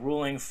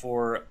ruling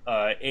for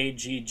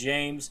A.G.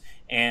 James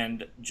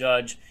and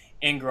Judge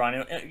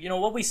Engoron."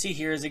 What we see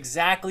here is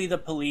exactly the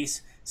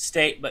police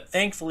state, but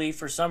thankfully,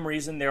 for some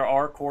reason, there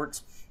are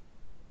courts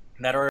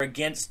that are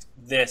against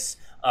this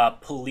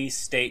police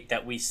state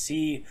that we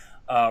see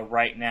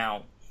right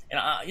now. And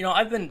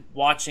I've been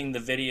watching the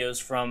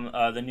videos from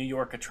the New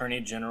York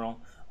Attorney General,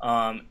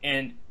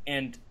 and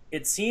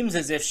it seems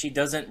as if she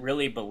doesn't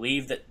really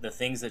believe that the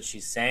things that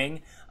she's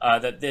saying,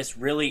 that this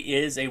really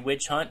is a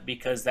witch hunt,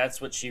 because that's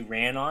what she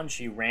ran on.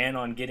 She ran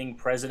on getting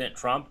President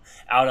Trump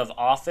out of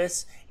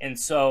office. And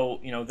so,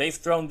 they've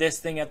thrown this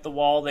thing at the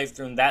wall, they've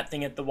thrown that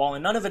thing at the wall,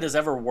 and none of it has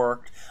ever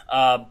worked.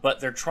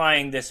 But they're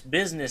trying this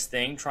business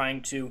thing,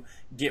 trying to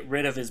get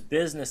rid of his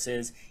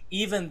businesses,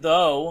 even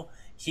though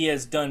he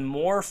has done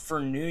more for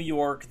New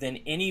York than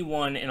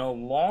anyone in a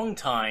long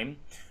time.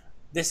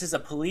 This is a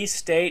police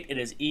state. It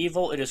is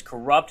evil. It is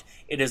corrupt.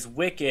 It is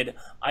wicked.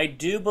 I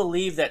do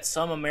believe that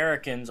some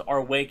Americans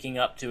are waking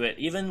up to it.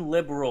 Even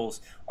liberals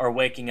are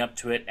waking up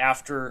to it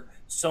after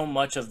so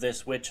much of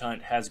this witch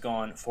hunt has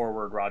gone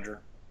forward,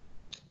 Roger.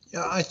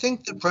 Yeah, I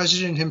think the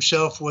president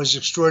himself was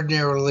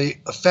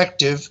extraordinarily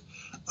effective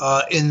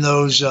in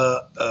those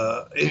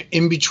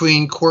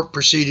in-between court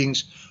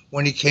proceedings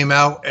when he came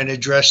out and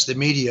addressed the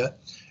media.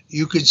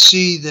 You could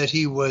see that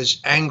he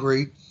was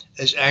angry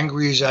as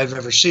I've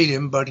ever seen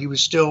him, but he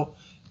was still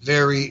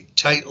very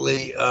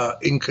tightly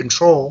in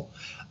control.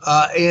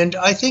 And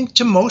I think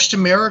to most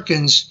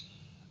Americans,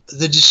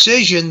 the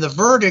decision, the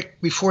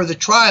verdict before the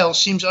trial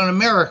seems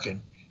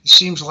un-American. It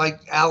seems like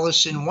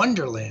Alice in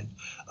Wonderland.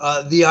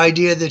 The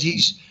idea that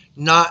he's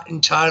not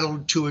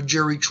entitled to a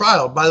jury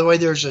trial. By the way,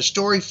 there's a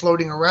story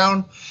floating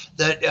around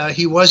that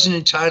he wasn't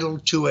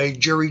entitled to a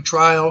jury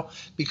trial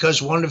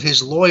because one of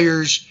his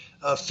lawyers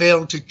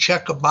failed to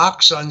check a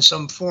box on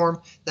some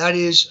form. That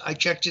is, I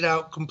checked it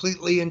out,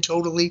 completely and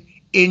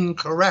totally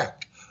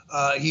incorrect.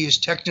 He is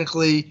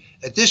technically,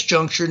 at this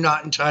juncture,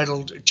 not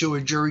entitled to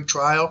a jury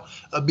trial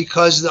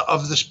because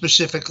of the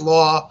specific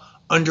law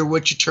under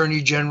which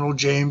Attorney General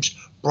James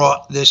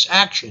brought this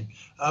action.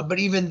 But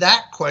even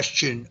that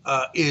question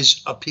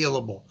is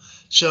appealable.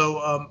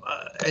 So,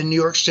 and New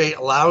York State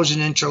allows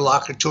an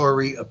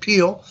interlocutory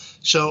appeal.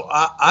 So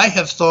I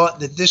have thought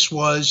that this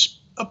was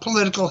a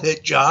political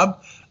hit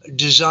job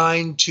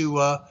designed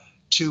to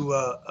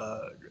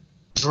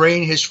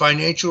drain his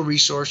financial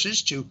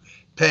resources, to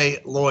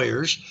pay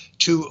lawyers,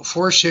 to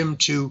force him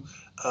to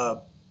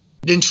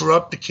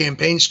interrupt the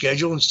campaign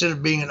schedule. Instead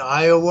of being in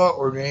Iowa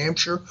or New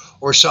Hampshire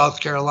or South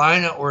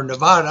Carolina or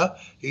Nevada,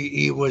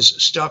 he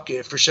was stuck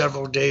for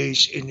several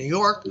days in New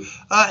York,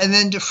 and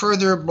then to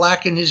further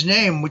blacken his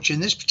name, which in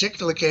this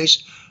particular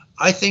case,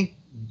 I think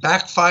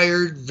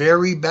backfired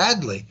very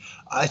badly.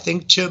 I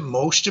think to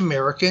most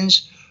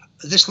Americans,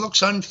 this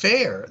looks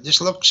unfair.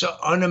 This looks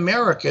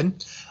un-American.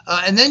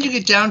 And then you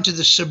get down to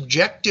the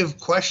subjective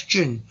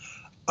question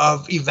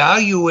of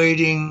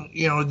evaluating,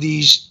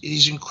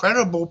 these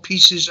incredible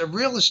pieces of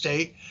real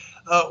estate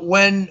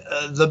when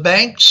the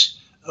banks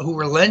who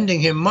were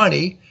lending him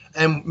money,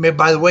 and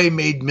by the way,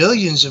 made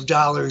millions of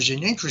dollars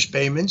in interest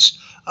payments,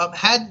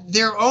 had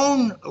their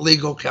own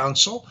legal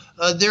counsel,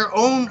 their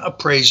own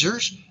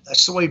appraisers.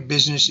 That's the way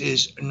business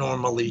is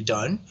normally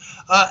done.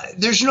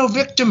 There's no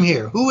victim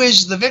here. Who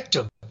is the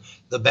victim?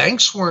 The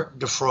banks weren't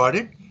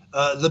defrauded.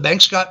 The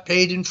banks got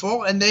paid in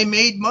full, and they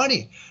made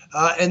money.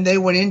 And they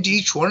went into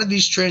each one of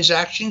these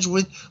transactions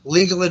with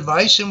legal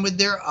advice and with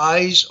their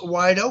eyes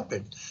wide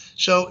open.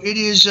 So it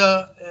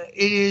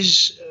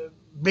is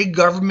big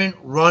government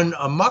run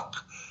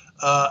amok.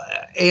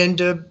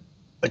 And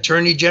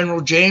Attorney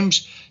General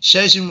James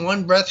says in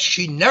one breath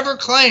she never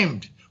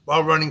claimed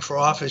while running for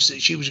office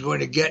that she was going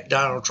to get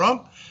Donald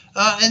Trump.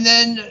 And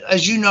then,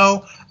 as you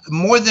know,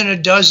 more than a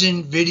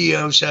dozen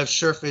videos have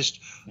surfaced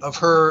of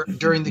her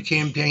during the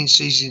campaign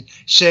season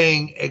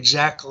saying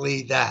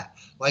exactly that.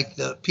 Like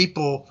the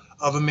people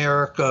of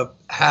America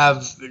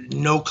have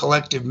no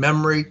collective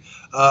memory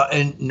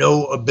and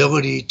no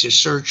ability to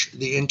search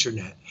the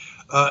internet.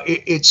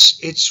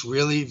 It's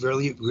really,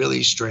 really,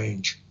 really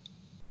strange.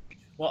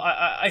 Well,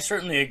 I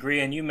certainly agree,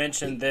 and you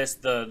mentioned this,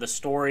 the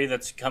story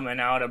that's coming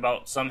out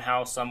about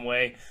somehow, some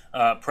way,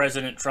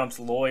 President Trump's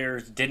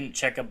lawyers didn't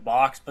check a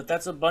box, but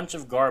that's a bunch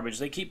of garbage.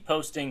 They keep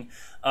posting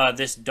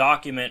this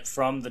document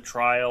from the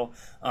trial,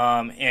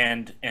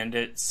 and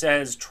it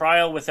says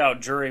trial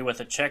without jury with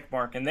a check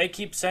mark, and they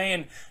keep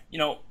saying,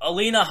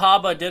 Alina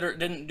Habba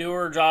didn't do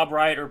her job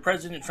right, or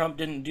President Trump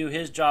didn't do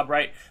his job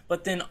right,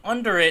 but then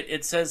under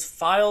it says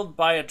filed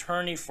by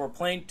attorney for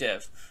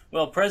plaintiff.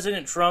 Well,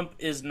 President Trump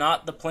is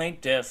not the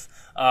plaintiff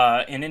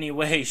in any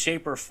way,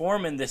 shape, or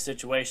form in this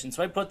situation.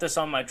 So I put this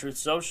on my Truth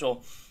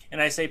Social,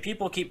 and I say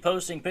people keep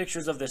posting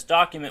pictures of this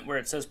document where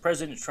it says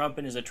President Trump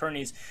and his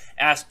attorneys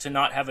asked to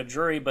not have a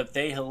jury, but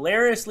they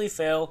hilariously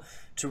fail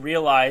to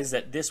realize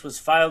that this was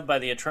filed by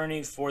the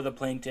attorney for the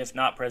plaintiff,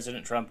 not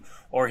President Trump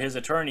or his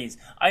attorneys.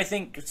 I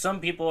think some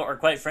people are,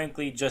 quite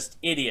frankly, just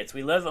idiots.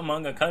 We live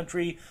among a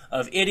country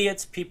of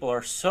idiots. People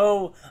are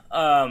so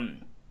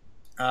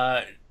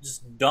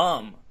just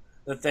dumb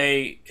that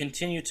they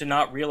continue to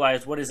not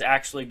realize what is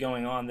actually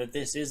going on, that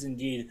this is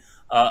indeed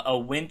a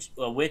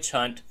witch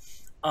hunt.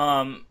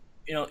 And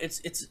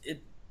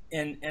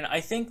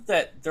I think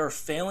that they're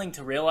failing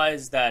to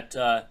realize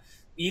that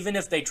even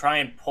if they try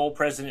and pull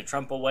President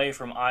Trump away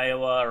from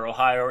Iowa or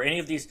Ohio or any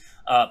of these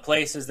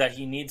places that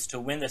he needs to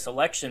win this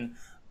election,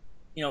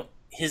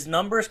 his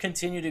numbers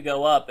continue to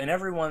go up and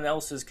everyone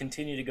else's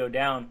continue to go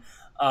down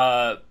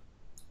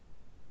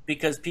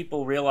because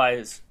people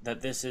realize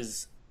that this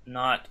is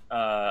not,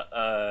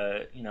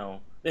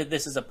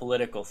 this is a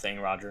political thing,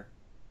 Roger.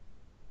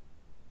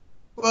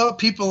 Well,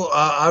 people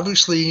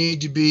obviously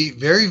need to be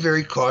very,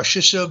 very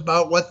cautious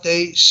about what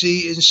they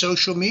see in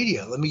social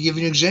media. Let me give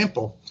you an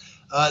example.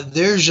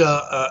 There's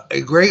a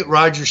great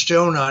Roger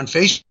Stone on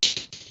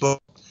Facebook.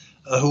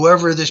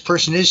 Whoever this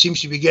person is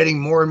seems to be getting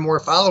more and more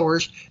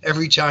followers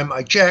every time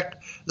I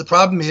check. The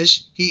problem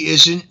is he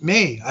isn't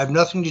me. I have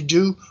nothing to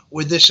do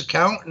with this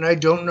account, and I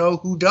don't know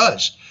who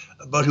does.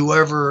 But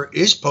whoever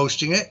is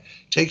posting it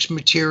takes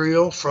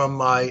material from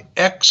my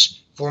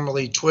X,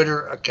 formerly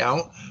Twitter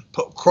account,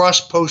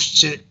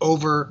 cross-posts it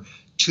over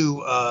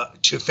to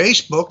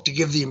Facebook to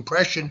give the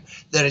impression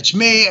that it's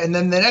me, and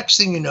then the next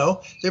thing you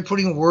know, they're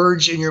putting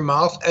words in your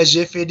mouth as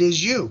if it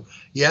is you.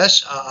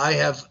 Yes, I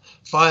have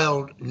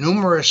filed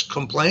numerous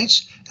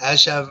complaints,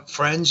 as have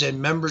friends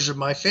and members of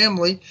my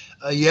family,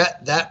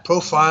 yet that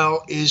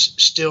profile is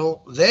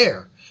still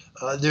there.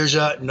 There's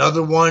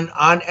another one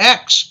on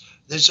X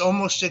that's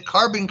almost a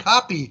carbon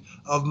copy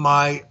of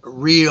my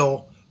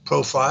real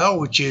profile,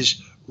 which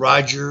is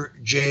Roger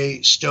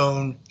J.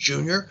 Stone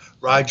Jr.,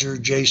 Roger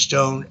J.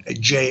 Stone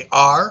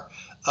Jr.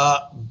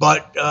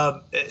 But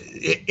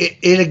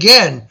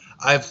again,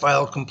 I've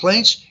filed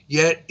complaints,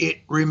 yet it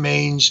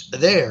remains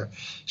there.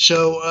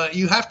 So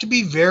you have to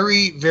be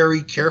very,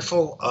 very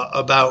careful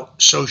about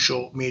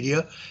social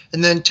media.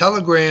 And then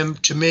Telegram,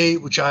 to me,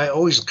 which I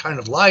always kind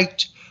of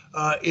liked,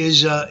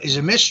 is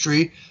a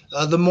mystery.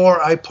 The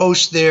more I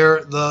post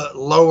there, the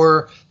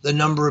lower the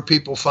number of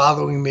people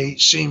following me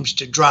seems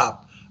to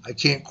drop. I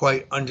can't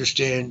quite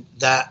understand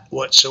that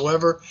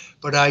whatsoever,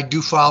 but I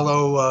do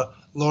follow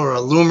Laura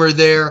Loomer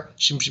there,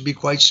 seems to be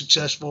quite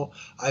successful.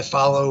 I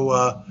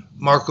follow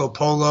Marco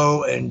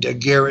Polo and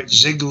Garrett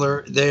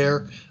Ziegler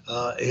there.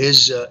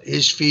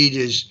 His feed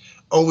is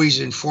always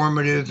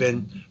informative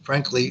and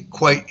frankly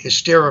quite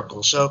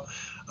hysterical. So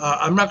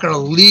I'm not going to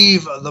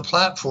leave the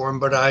platform,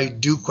 but I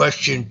do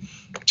question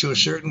to a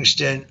certain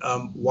extent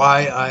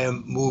why I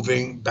am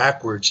moving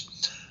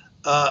backwards.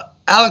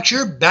 Alex,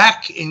 you're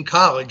back in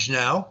college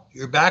now.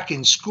 You're back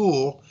in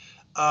school.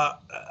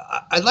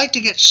 I'd like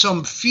to get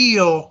some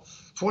feel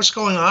for what's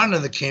going on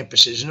the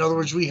campuses. In other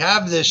words, we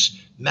have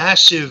this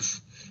massive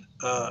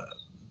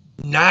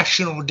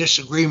national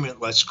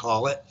disagreement, let's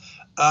call it,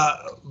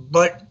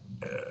 but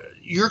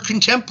your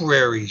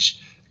contemporaries,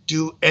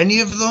 do any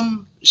of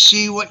them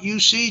see what you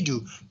see?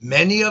 Do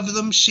many of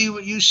them see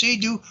what you see?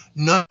 Do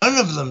none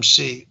of them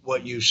see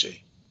what you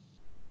see?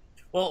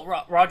 Well,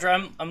 Roger,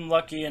 I'm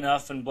lucky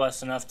enough and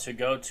blessed enough to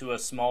go to a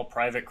small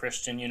private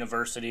Christian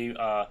university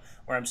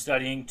where I'm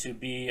studying to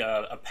be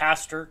a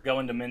pastor, go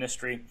into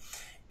ministry,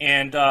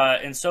 and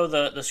so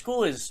the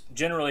school is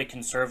generally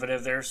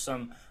conservative. There's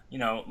some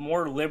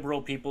more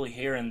liberal people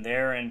here and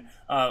there, and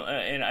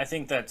I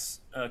think that's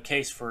a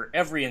case for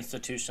every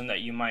institution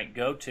that you might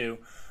go to.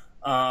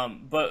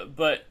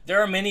 But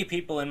there are many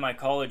people in my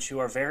college who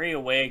are very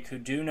awake, who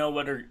do know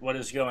what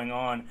is going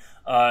on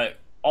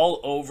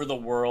all over the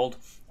world.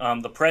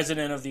 The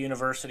president of the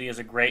university is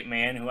a great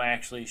man who I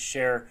actually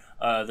share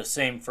the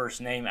same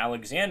first name,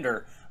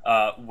 Alexander,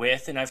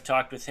 with, and I've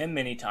talked with him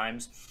many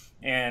times.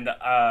 And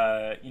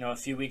a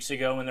few weeks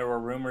ago, when there were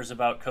rumors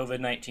about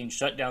COVID-19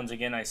 shutdowns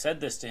again, I said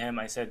this to him.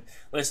 I said,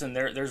 "Listen,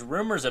 there's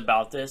rumors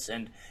about this,"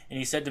 and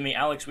he said to me,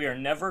 "Alex, we are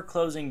never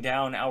closing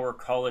down our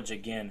college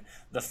again.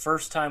 The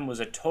first time was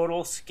a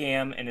total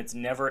scam, and it's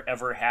never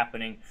ever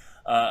happening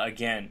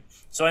again."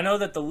 So I know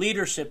that the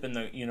leadership in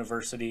the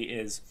university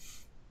is,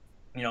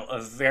 a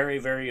very,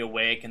 very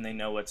awake, and they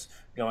know what's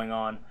going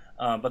on.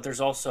 But there's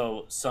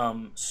also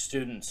some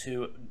students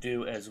who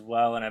do as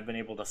well, and I've been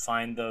able to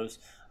find those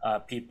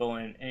people,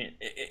 and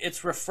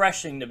it's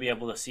refreshing to be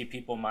able to see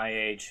people my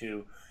age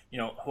who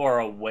are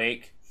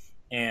awake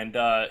and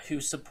who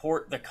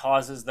support the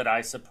causes that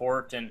I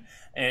support,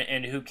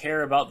 and who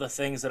care about the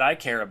things that I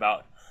care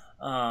about.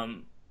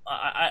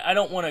 I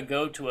don't want to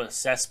go to a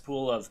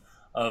cesspool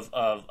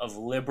of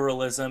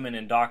liberalism and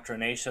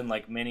indoctrination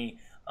like many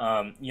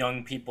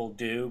young people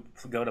do.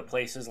 Go to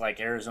places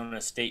like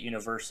Arizona State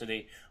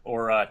University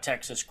or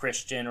Texas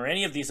Christian or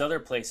any of these other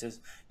places.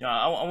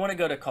 I want to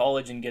go to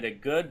college and get a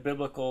good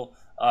biblical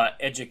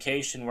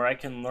education where I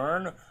can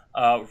learn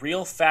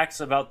real facts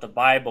about the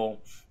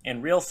Bible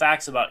and real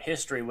facts about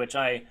history, which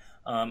I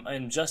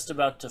am just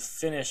about to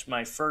finish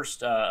my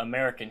first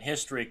American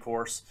history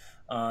course.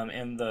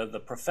 And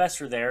the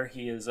professor there,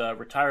 he is a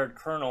retired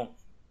colonel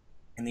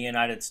in the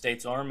United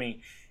States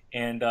Army,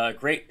 and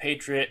great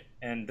patriot,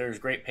 and there's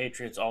great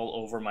patriots all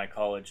over my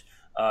college.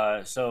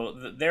 So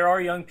there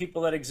are young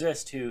people that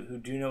exist who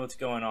do know what's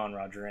going on,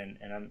 Roger, and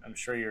I'm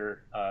sure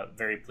you're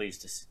very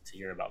pleased to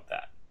hear about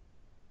that.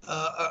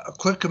 A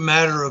quick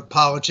matter of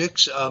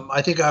politics.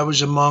 I think I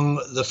was among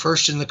the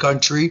first in the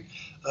country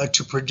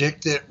to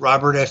predict that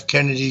Robert F.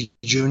 Kennedy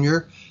Jr.,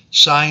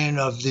 scion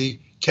of the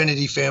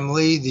Kennedy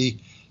family, the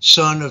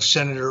son of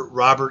Senator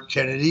Robert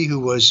Kennedy, who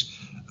was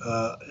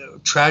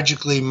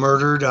tragically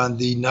murdered on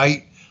the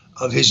night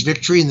of his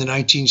victory in the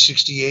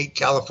 1968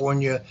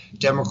 California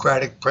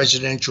Democratic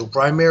presidential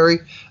primary,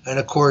 and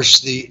of course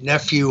the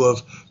nephew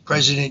of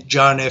President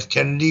John F.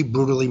 Kennedy,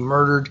 brutally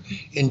murdered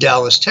in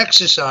Dallas,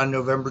 Texas on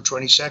November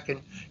 22nd,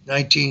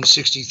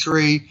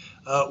 1963,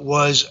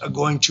 was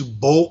going to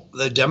bolt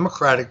the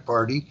Democratic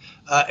Party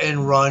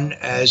and run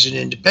as an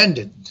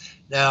independent.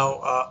 Now,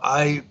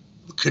 I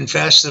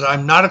confess that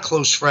I'm not a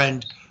close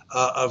friend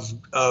of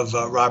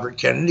Robert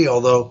Kennedy,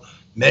 although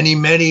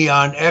many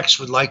on X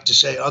would like to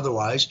say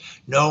otherwise.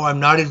 No, I'm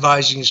not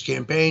advising his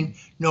campaign.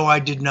 No, I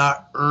did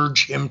not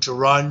urge him to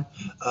run.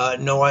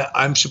 No,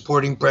 I'm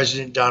supporting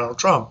President Donald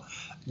Trump.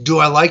 Do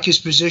I like his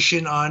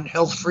position on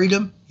health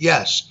freedom?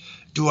 Yes.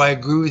 Do I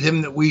agree with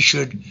him that we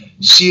should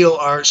seal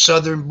our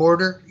southern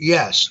border?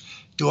 Yes.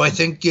 Do I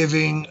think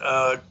giving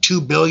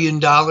 $2 billion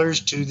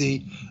to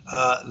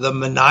the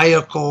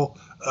maniacal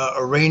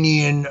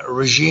Iranian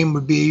regime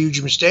would be a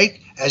huge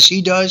mistake, as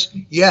he does?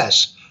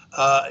 Yes.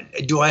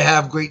 Do I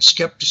have great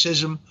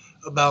skepticism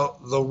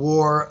about the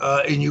war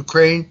in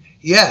Ukraine?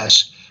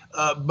 Yes.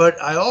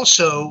 But I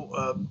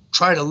also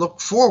try to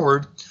look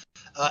forward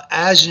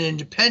as an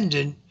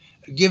independent,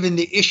 given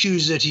the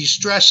issues that he's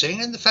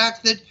stressing and the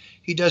fact that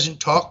he doesn't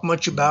talk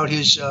much about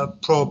his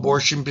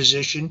pro-abortion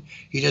position.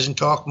 He doesn't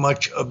talk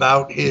much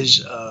about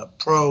his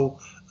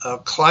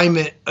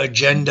pro-climate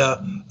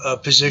agenda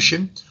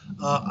position.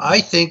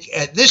 I think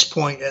at this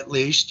point, at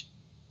least,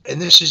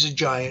 and this is a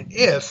giant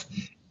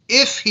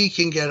if he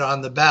can get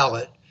on the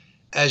ballot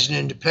as an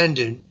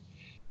independent,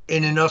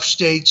 in enough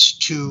states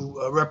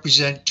to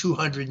represent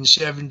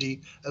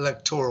 270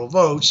 electoral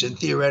votes and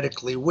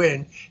theoretically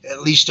win,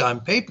 at least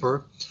on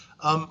paper,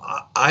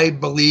 I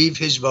believe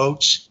his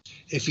votes,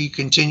 if he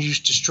continues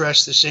to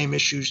stress the same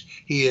issues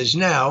he is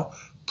now,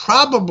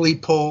 probably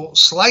pull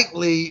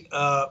slightly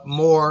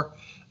more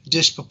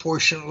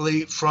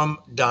disproportionately from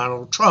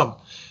Donald Trump.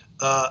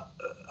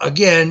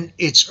 Again,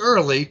 it's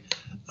early.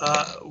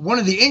 One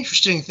of the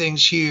interesting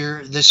things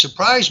here that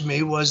surprised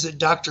me was that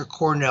Dr.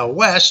 Cornel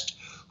West,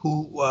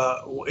 who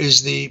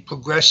is the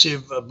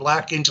progressive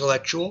black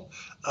intellectual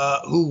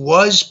who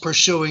was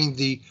pursuing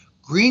the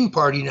Green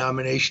Party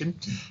nomination,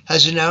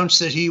 has announced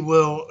that he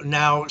will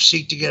now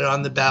seek to get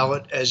on the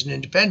ballot as an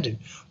independent,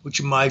 which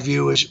in my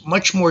view is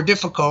much more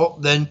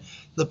difficult than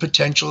the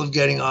potential of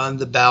getting on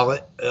the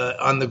ballot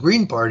on the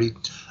Green Party.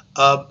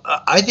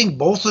 I think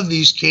both of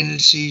these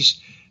candidacies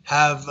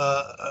have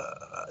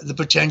the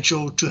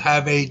potential to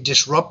have a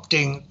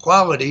disrupting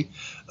quality,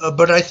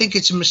 but I think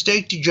it's a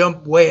mistake to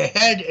jump way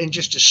ahead and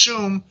just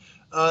assume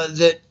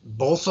that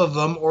both of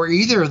them or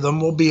either of them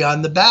will be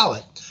on the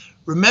ballot.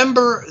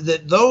 Remember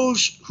that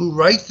those who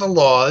write the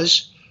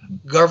laws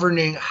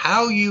governing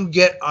how you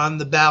get on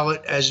the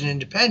ballot as an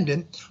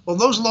independent, well,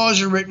 those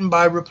laws are written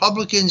by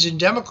Republicans and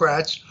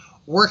Democrats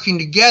working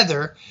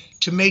together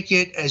to make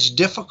it as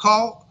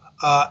difficult,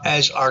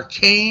 as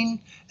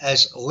arcane,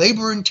 as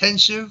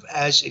labor-intensive,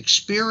 as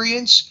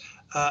as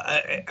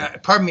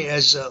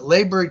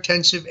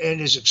labor-intensive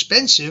and as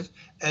expensive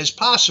as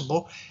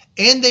possible.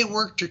 And they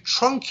work to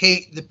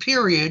truncate the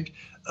period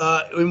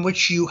in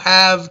which you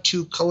have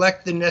to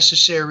collect the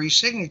necessary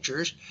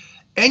signatures.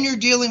 And you're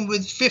dealing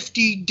with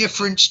 50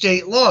 different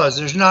state laws.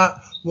 There's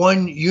not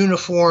one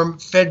uniform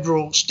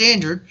federal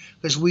standard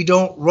because we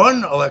don't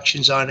run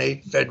elections on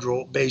a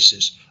federal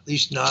basis, at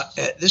least not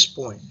at this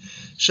point.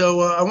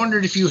 So I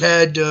wondered if you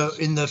had,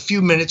 in the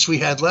few minutes we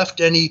had left,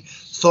 any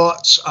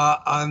thoughts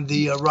on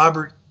the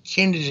Robert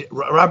Kennedy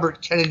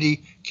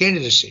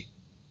candidacy.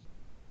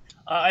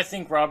 I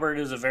think Robert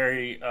is a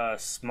very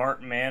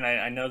smart man.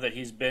 I know that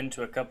he's been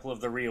to a couple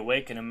of the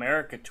Reawaken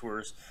America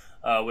tours,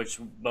 which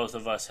both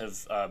of us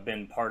have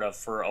been part of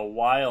for a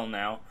while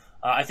now.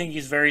 I think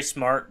he's very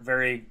smart,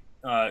 very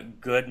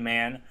good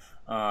man.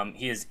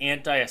 He is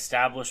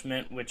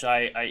anti-establishment, which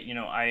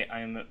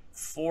I'm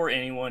for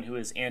anyone who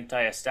is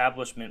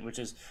anti-establishment, which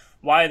is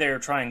why they're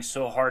trying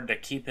so hard to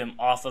keep him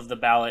off of the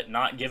ballot,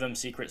 not give him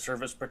Secret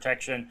Service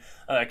protection,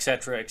 et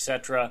cetera, et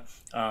cetera.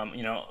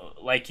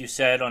 Like you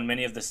said, on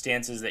many of the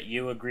stances that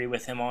you agree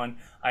with him on,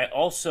 I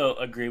also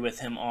agree with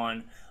him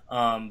on.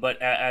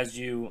 But as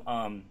you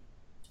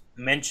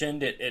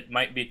mentioned, it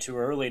might be too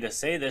early to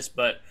say this,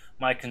 but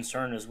my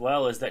concern as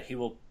well is that he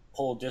will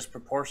pull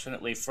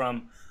disproportionately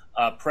from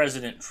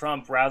President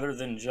Trump rather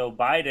than Joe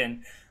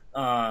Biden,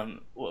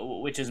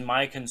 which is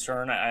my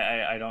concern.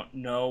 I don't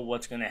know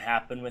what's going to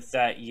happen with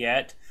that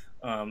yet,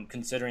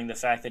 considering the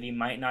fact that he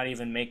might not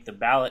even make the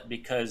ballot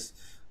because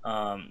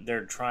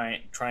they're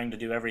trying to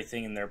do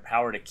everything in their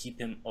power to keep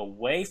him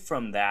away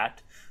from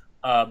that.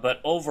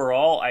 But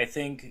overall, I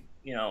think,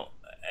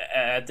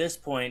 at this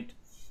point,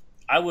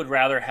 I would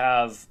rather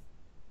have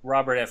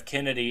Robert F.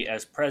 Kennedy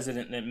as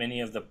president than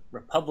many of the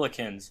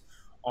Republicans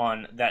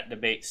on that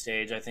debate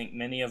stage. I think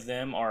many of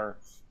them are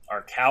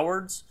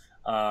cowards.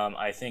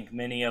 I think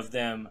many of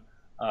them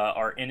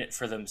are in it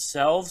for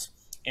themselves.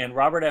 And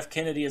Robert F.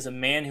 Kennedy is a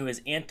man who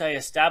is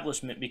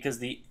anti-establishment because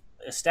the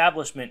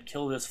establishment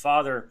killed his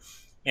father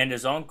and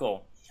his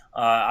uncle.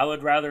 I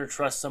would rather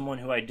trust someone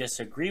who I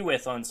disagree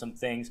with on some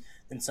things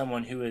than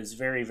someone who is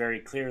very, very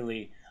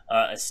clearly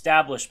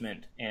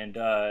establishment. And,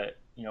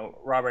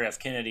 Robert F.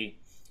 Kennedy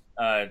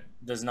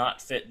does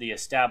not fit the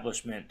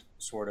establishment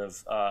sort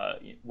of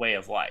way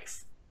of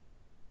life.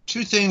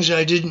 Two things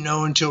I didn't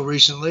know until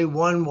recently.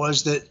 One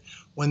was that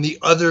when the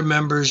other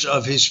members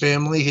of his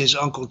family, his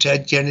Uncle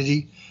Ted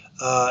Kennedy,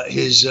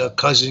 his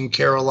cousin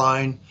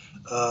Caroline,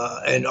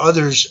 and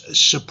others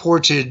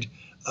supported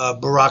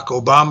Barack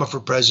Obama for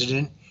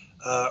president,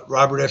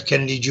 Robert F.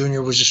 Kennedy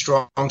Jr. was a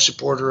strong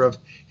supporter of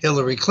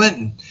Hillary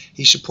Clinton.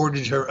 He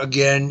supported her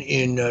again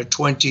in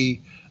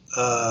 2020,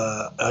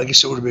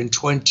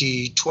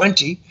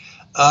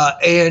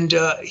 and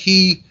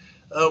he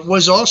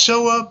was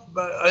also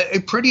a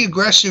pretty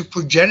aggressive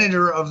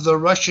progenitor of the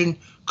Russian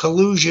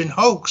collusion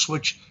hoax,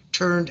 which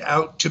turned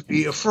out to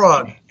be a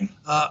fraud.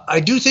 I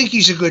do think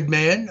he's a good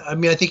man. I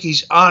mean, I think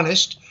he's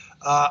honest.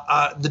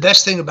 The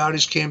best thing about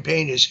his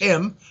campaign is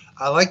him.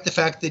 I like the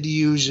fact that he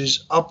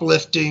uses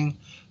uplifting,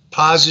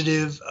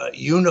 positive,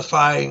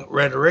 unifying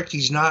rhetoric.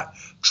 He's not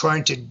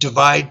trying to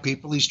divide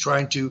people. He's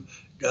trying to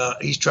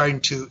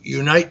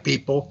unite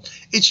people.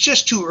 It's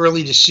just too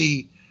early to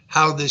see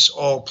how this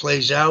all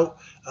plays out.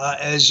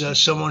 As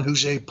someone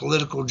who's a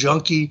political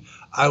junkie,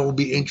 I will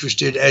be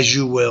interested, as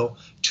you will,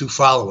 to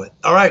follow it.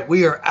 All right,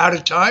 we are out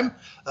of time.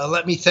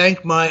 Let me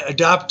thank my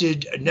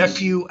adopted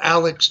nephew,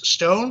 Alex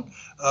Stone,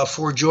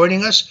 for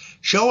joining us.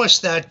 Show us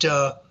that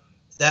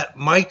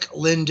Mike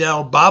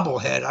Lindell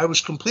bobblehead. I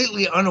was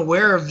completely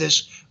unaware of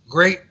this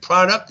great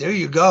product. There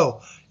you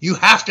go. You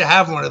have to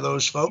have one of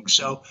those, folks.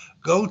 So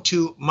go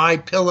to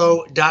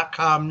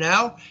mypillow.com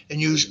now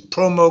and use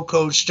promo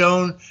code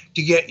STONE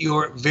to get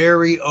your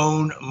very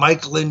own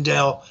Mike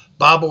Lindell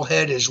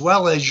bobblehead, as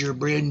well as your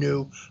brand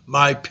new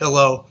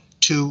MyPillow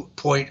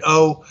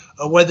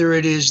 2.0. Whether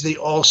it is the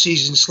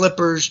all-season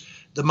slippers,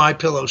 the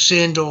MyPillow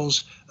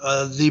sandals,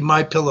 the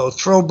MyPillow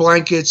throw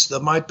blankets, the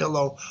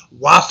MyPillow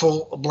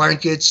waffle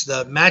blankets,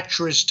 the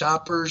mattress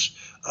toppers,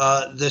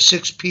 the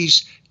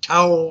 6-piece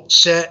towel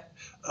set,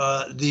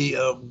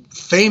 the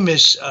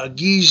famous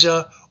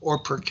Giza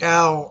or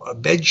Percal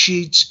bed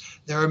sheets.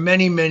 There are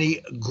many,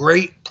 many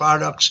great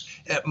products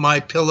at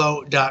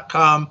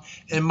mypillow.com,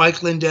 and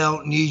Mike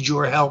Lindell needs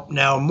your help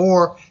now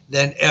more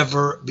than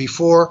ever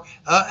before,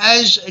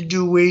 as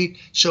do we.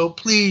 So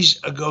please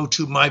go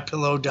to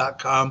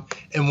mypillow.com,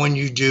 and when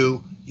you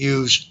do,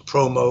 use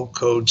promo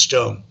code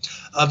STONE.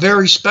 A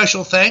very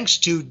special thanks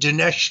to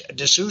Dinesh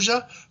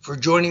D'Souza for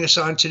joining us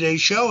on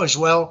today's show, as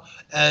well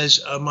as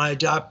my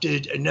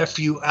adopted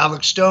nephew,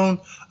 Alex Stone.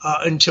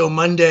 Until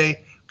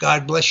Monday,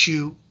 God bless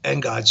you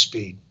and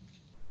Godspeed.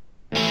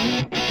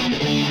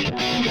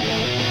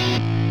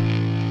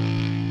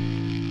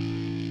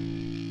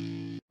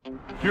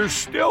 You're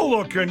still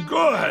looking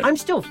good. I'm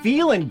still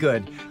feeling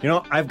good. You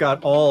know, I've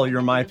got all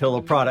your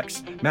MyPillow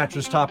products.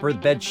 Mattress topper,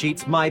 bed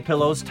sheets,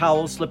 MyPillows,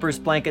 towels, slippers,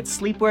 blankets,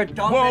 sleepwear.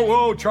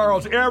 Whoa,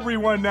 Charles.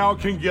 Everyone now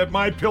can get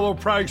MyPillow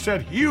products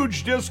at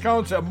huge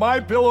discounts at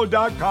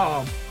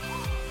MyPillow.com.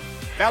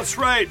 That's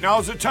right.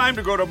 Now's the time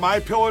to go to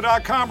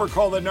MyPillow.com or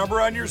call the number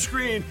on your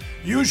screen.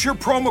 Use your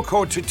promo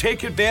code to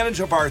take advantage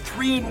of our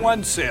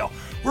 3-in-1 sale.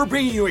 We're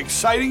bringing you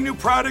exciting new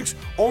products,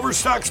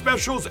 overstock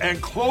specials,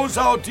 and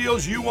closeout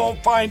deals you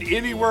won't find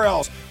anywhere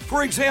else.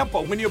 For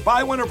example, when you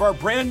buy one of our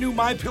brand new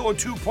MyPillow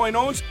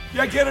 2.0s,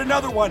 you get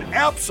another one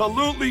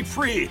absolutely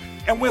free.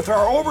 And with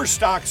our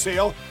overstock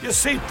sale, you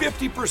save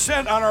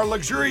 50% on our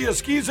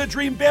luxurious Giza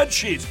Dream bed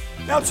sheets.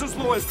 That's as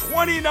low as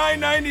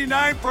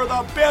 $29.99 for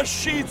the best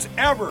sheets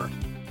ever.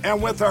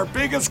 And with our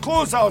biggest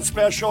closeout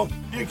special,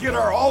 you get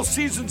our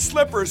all-season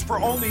slippers for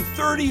only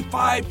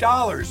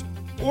 $35.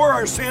 Or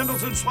our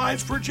sandals and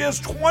slides for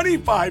just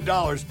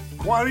 $25.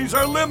 Quantities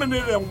are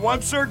limited, and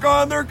once they're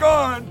gone, they're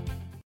gone.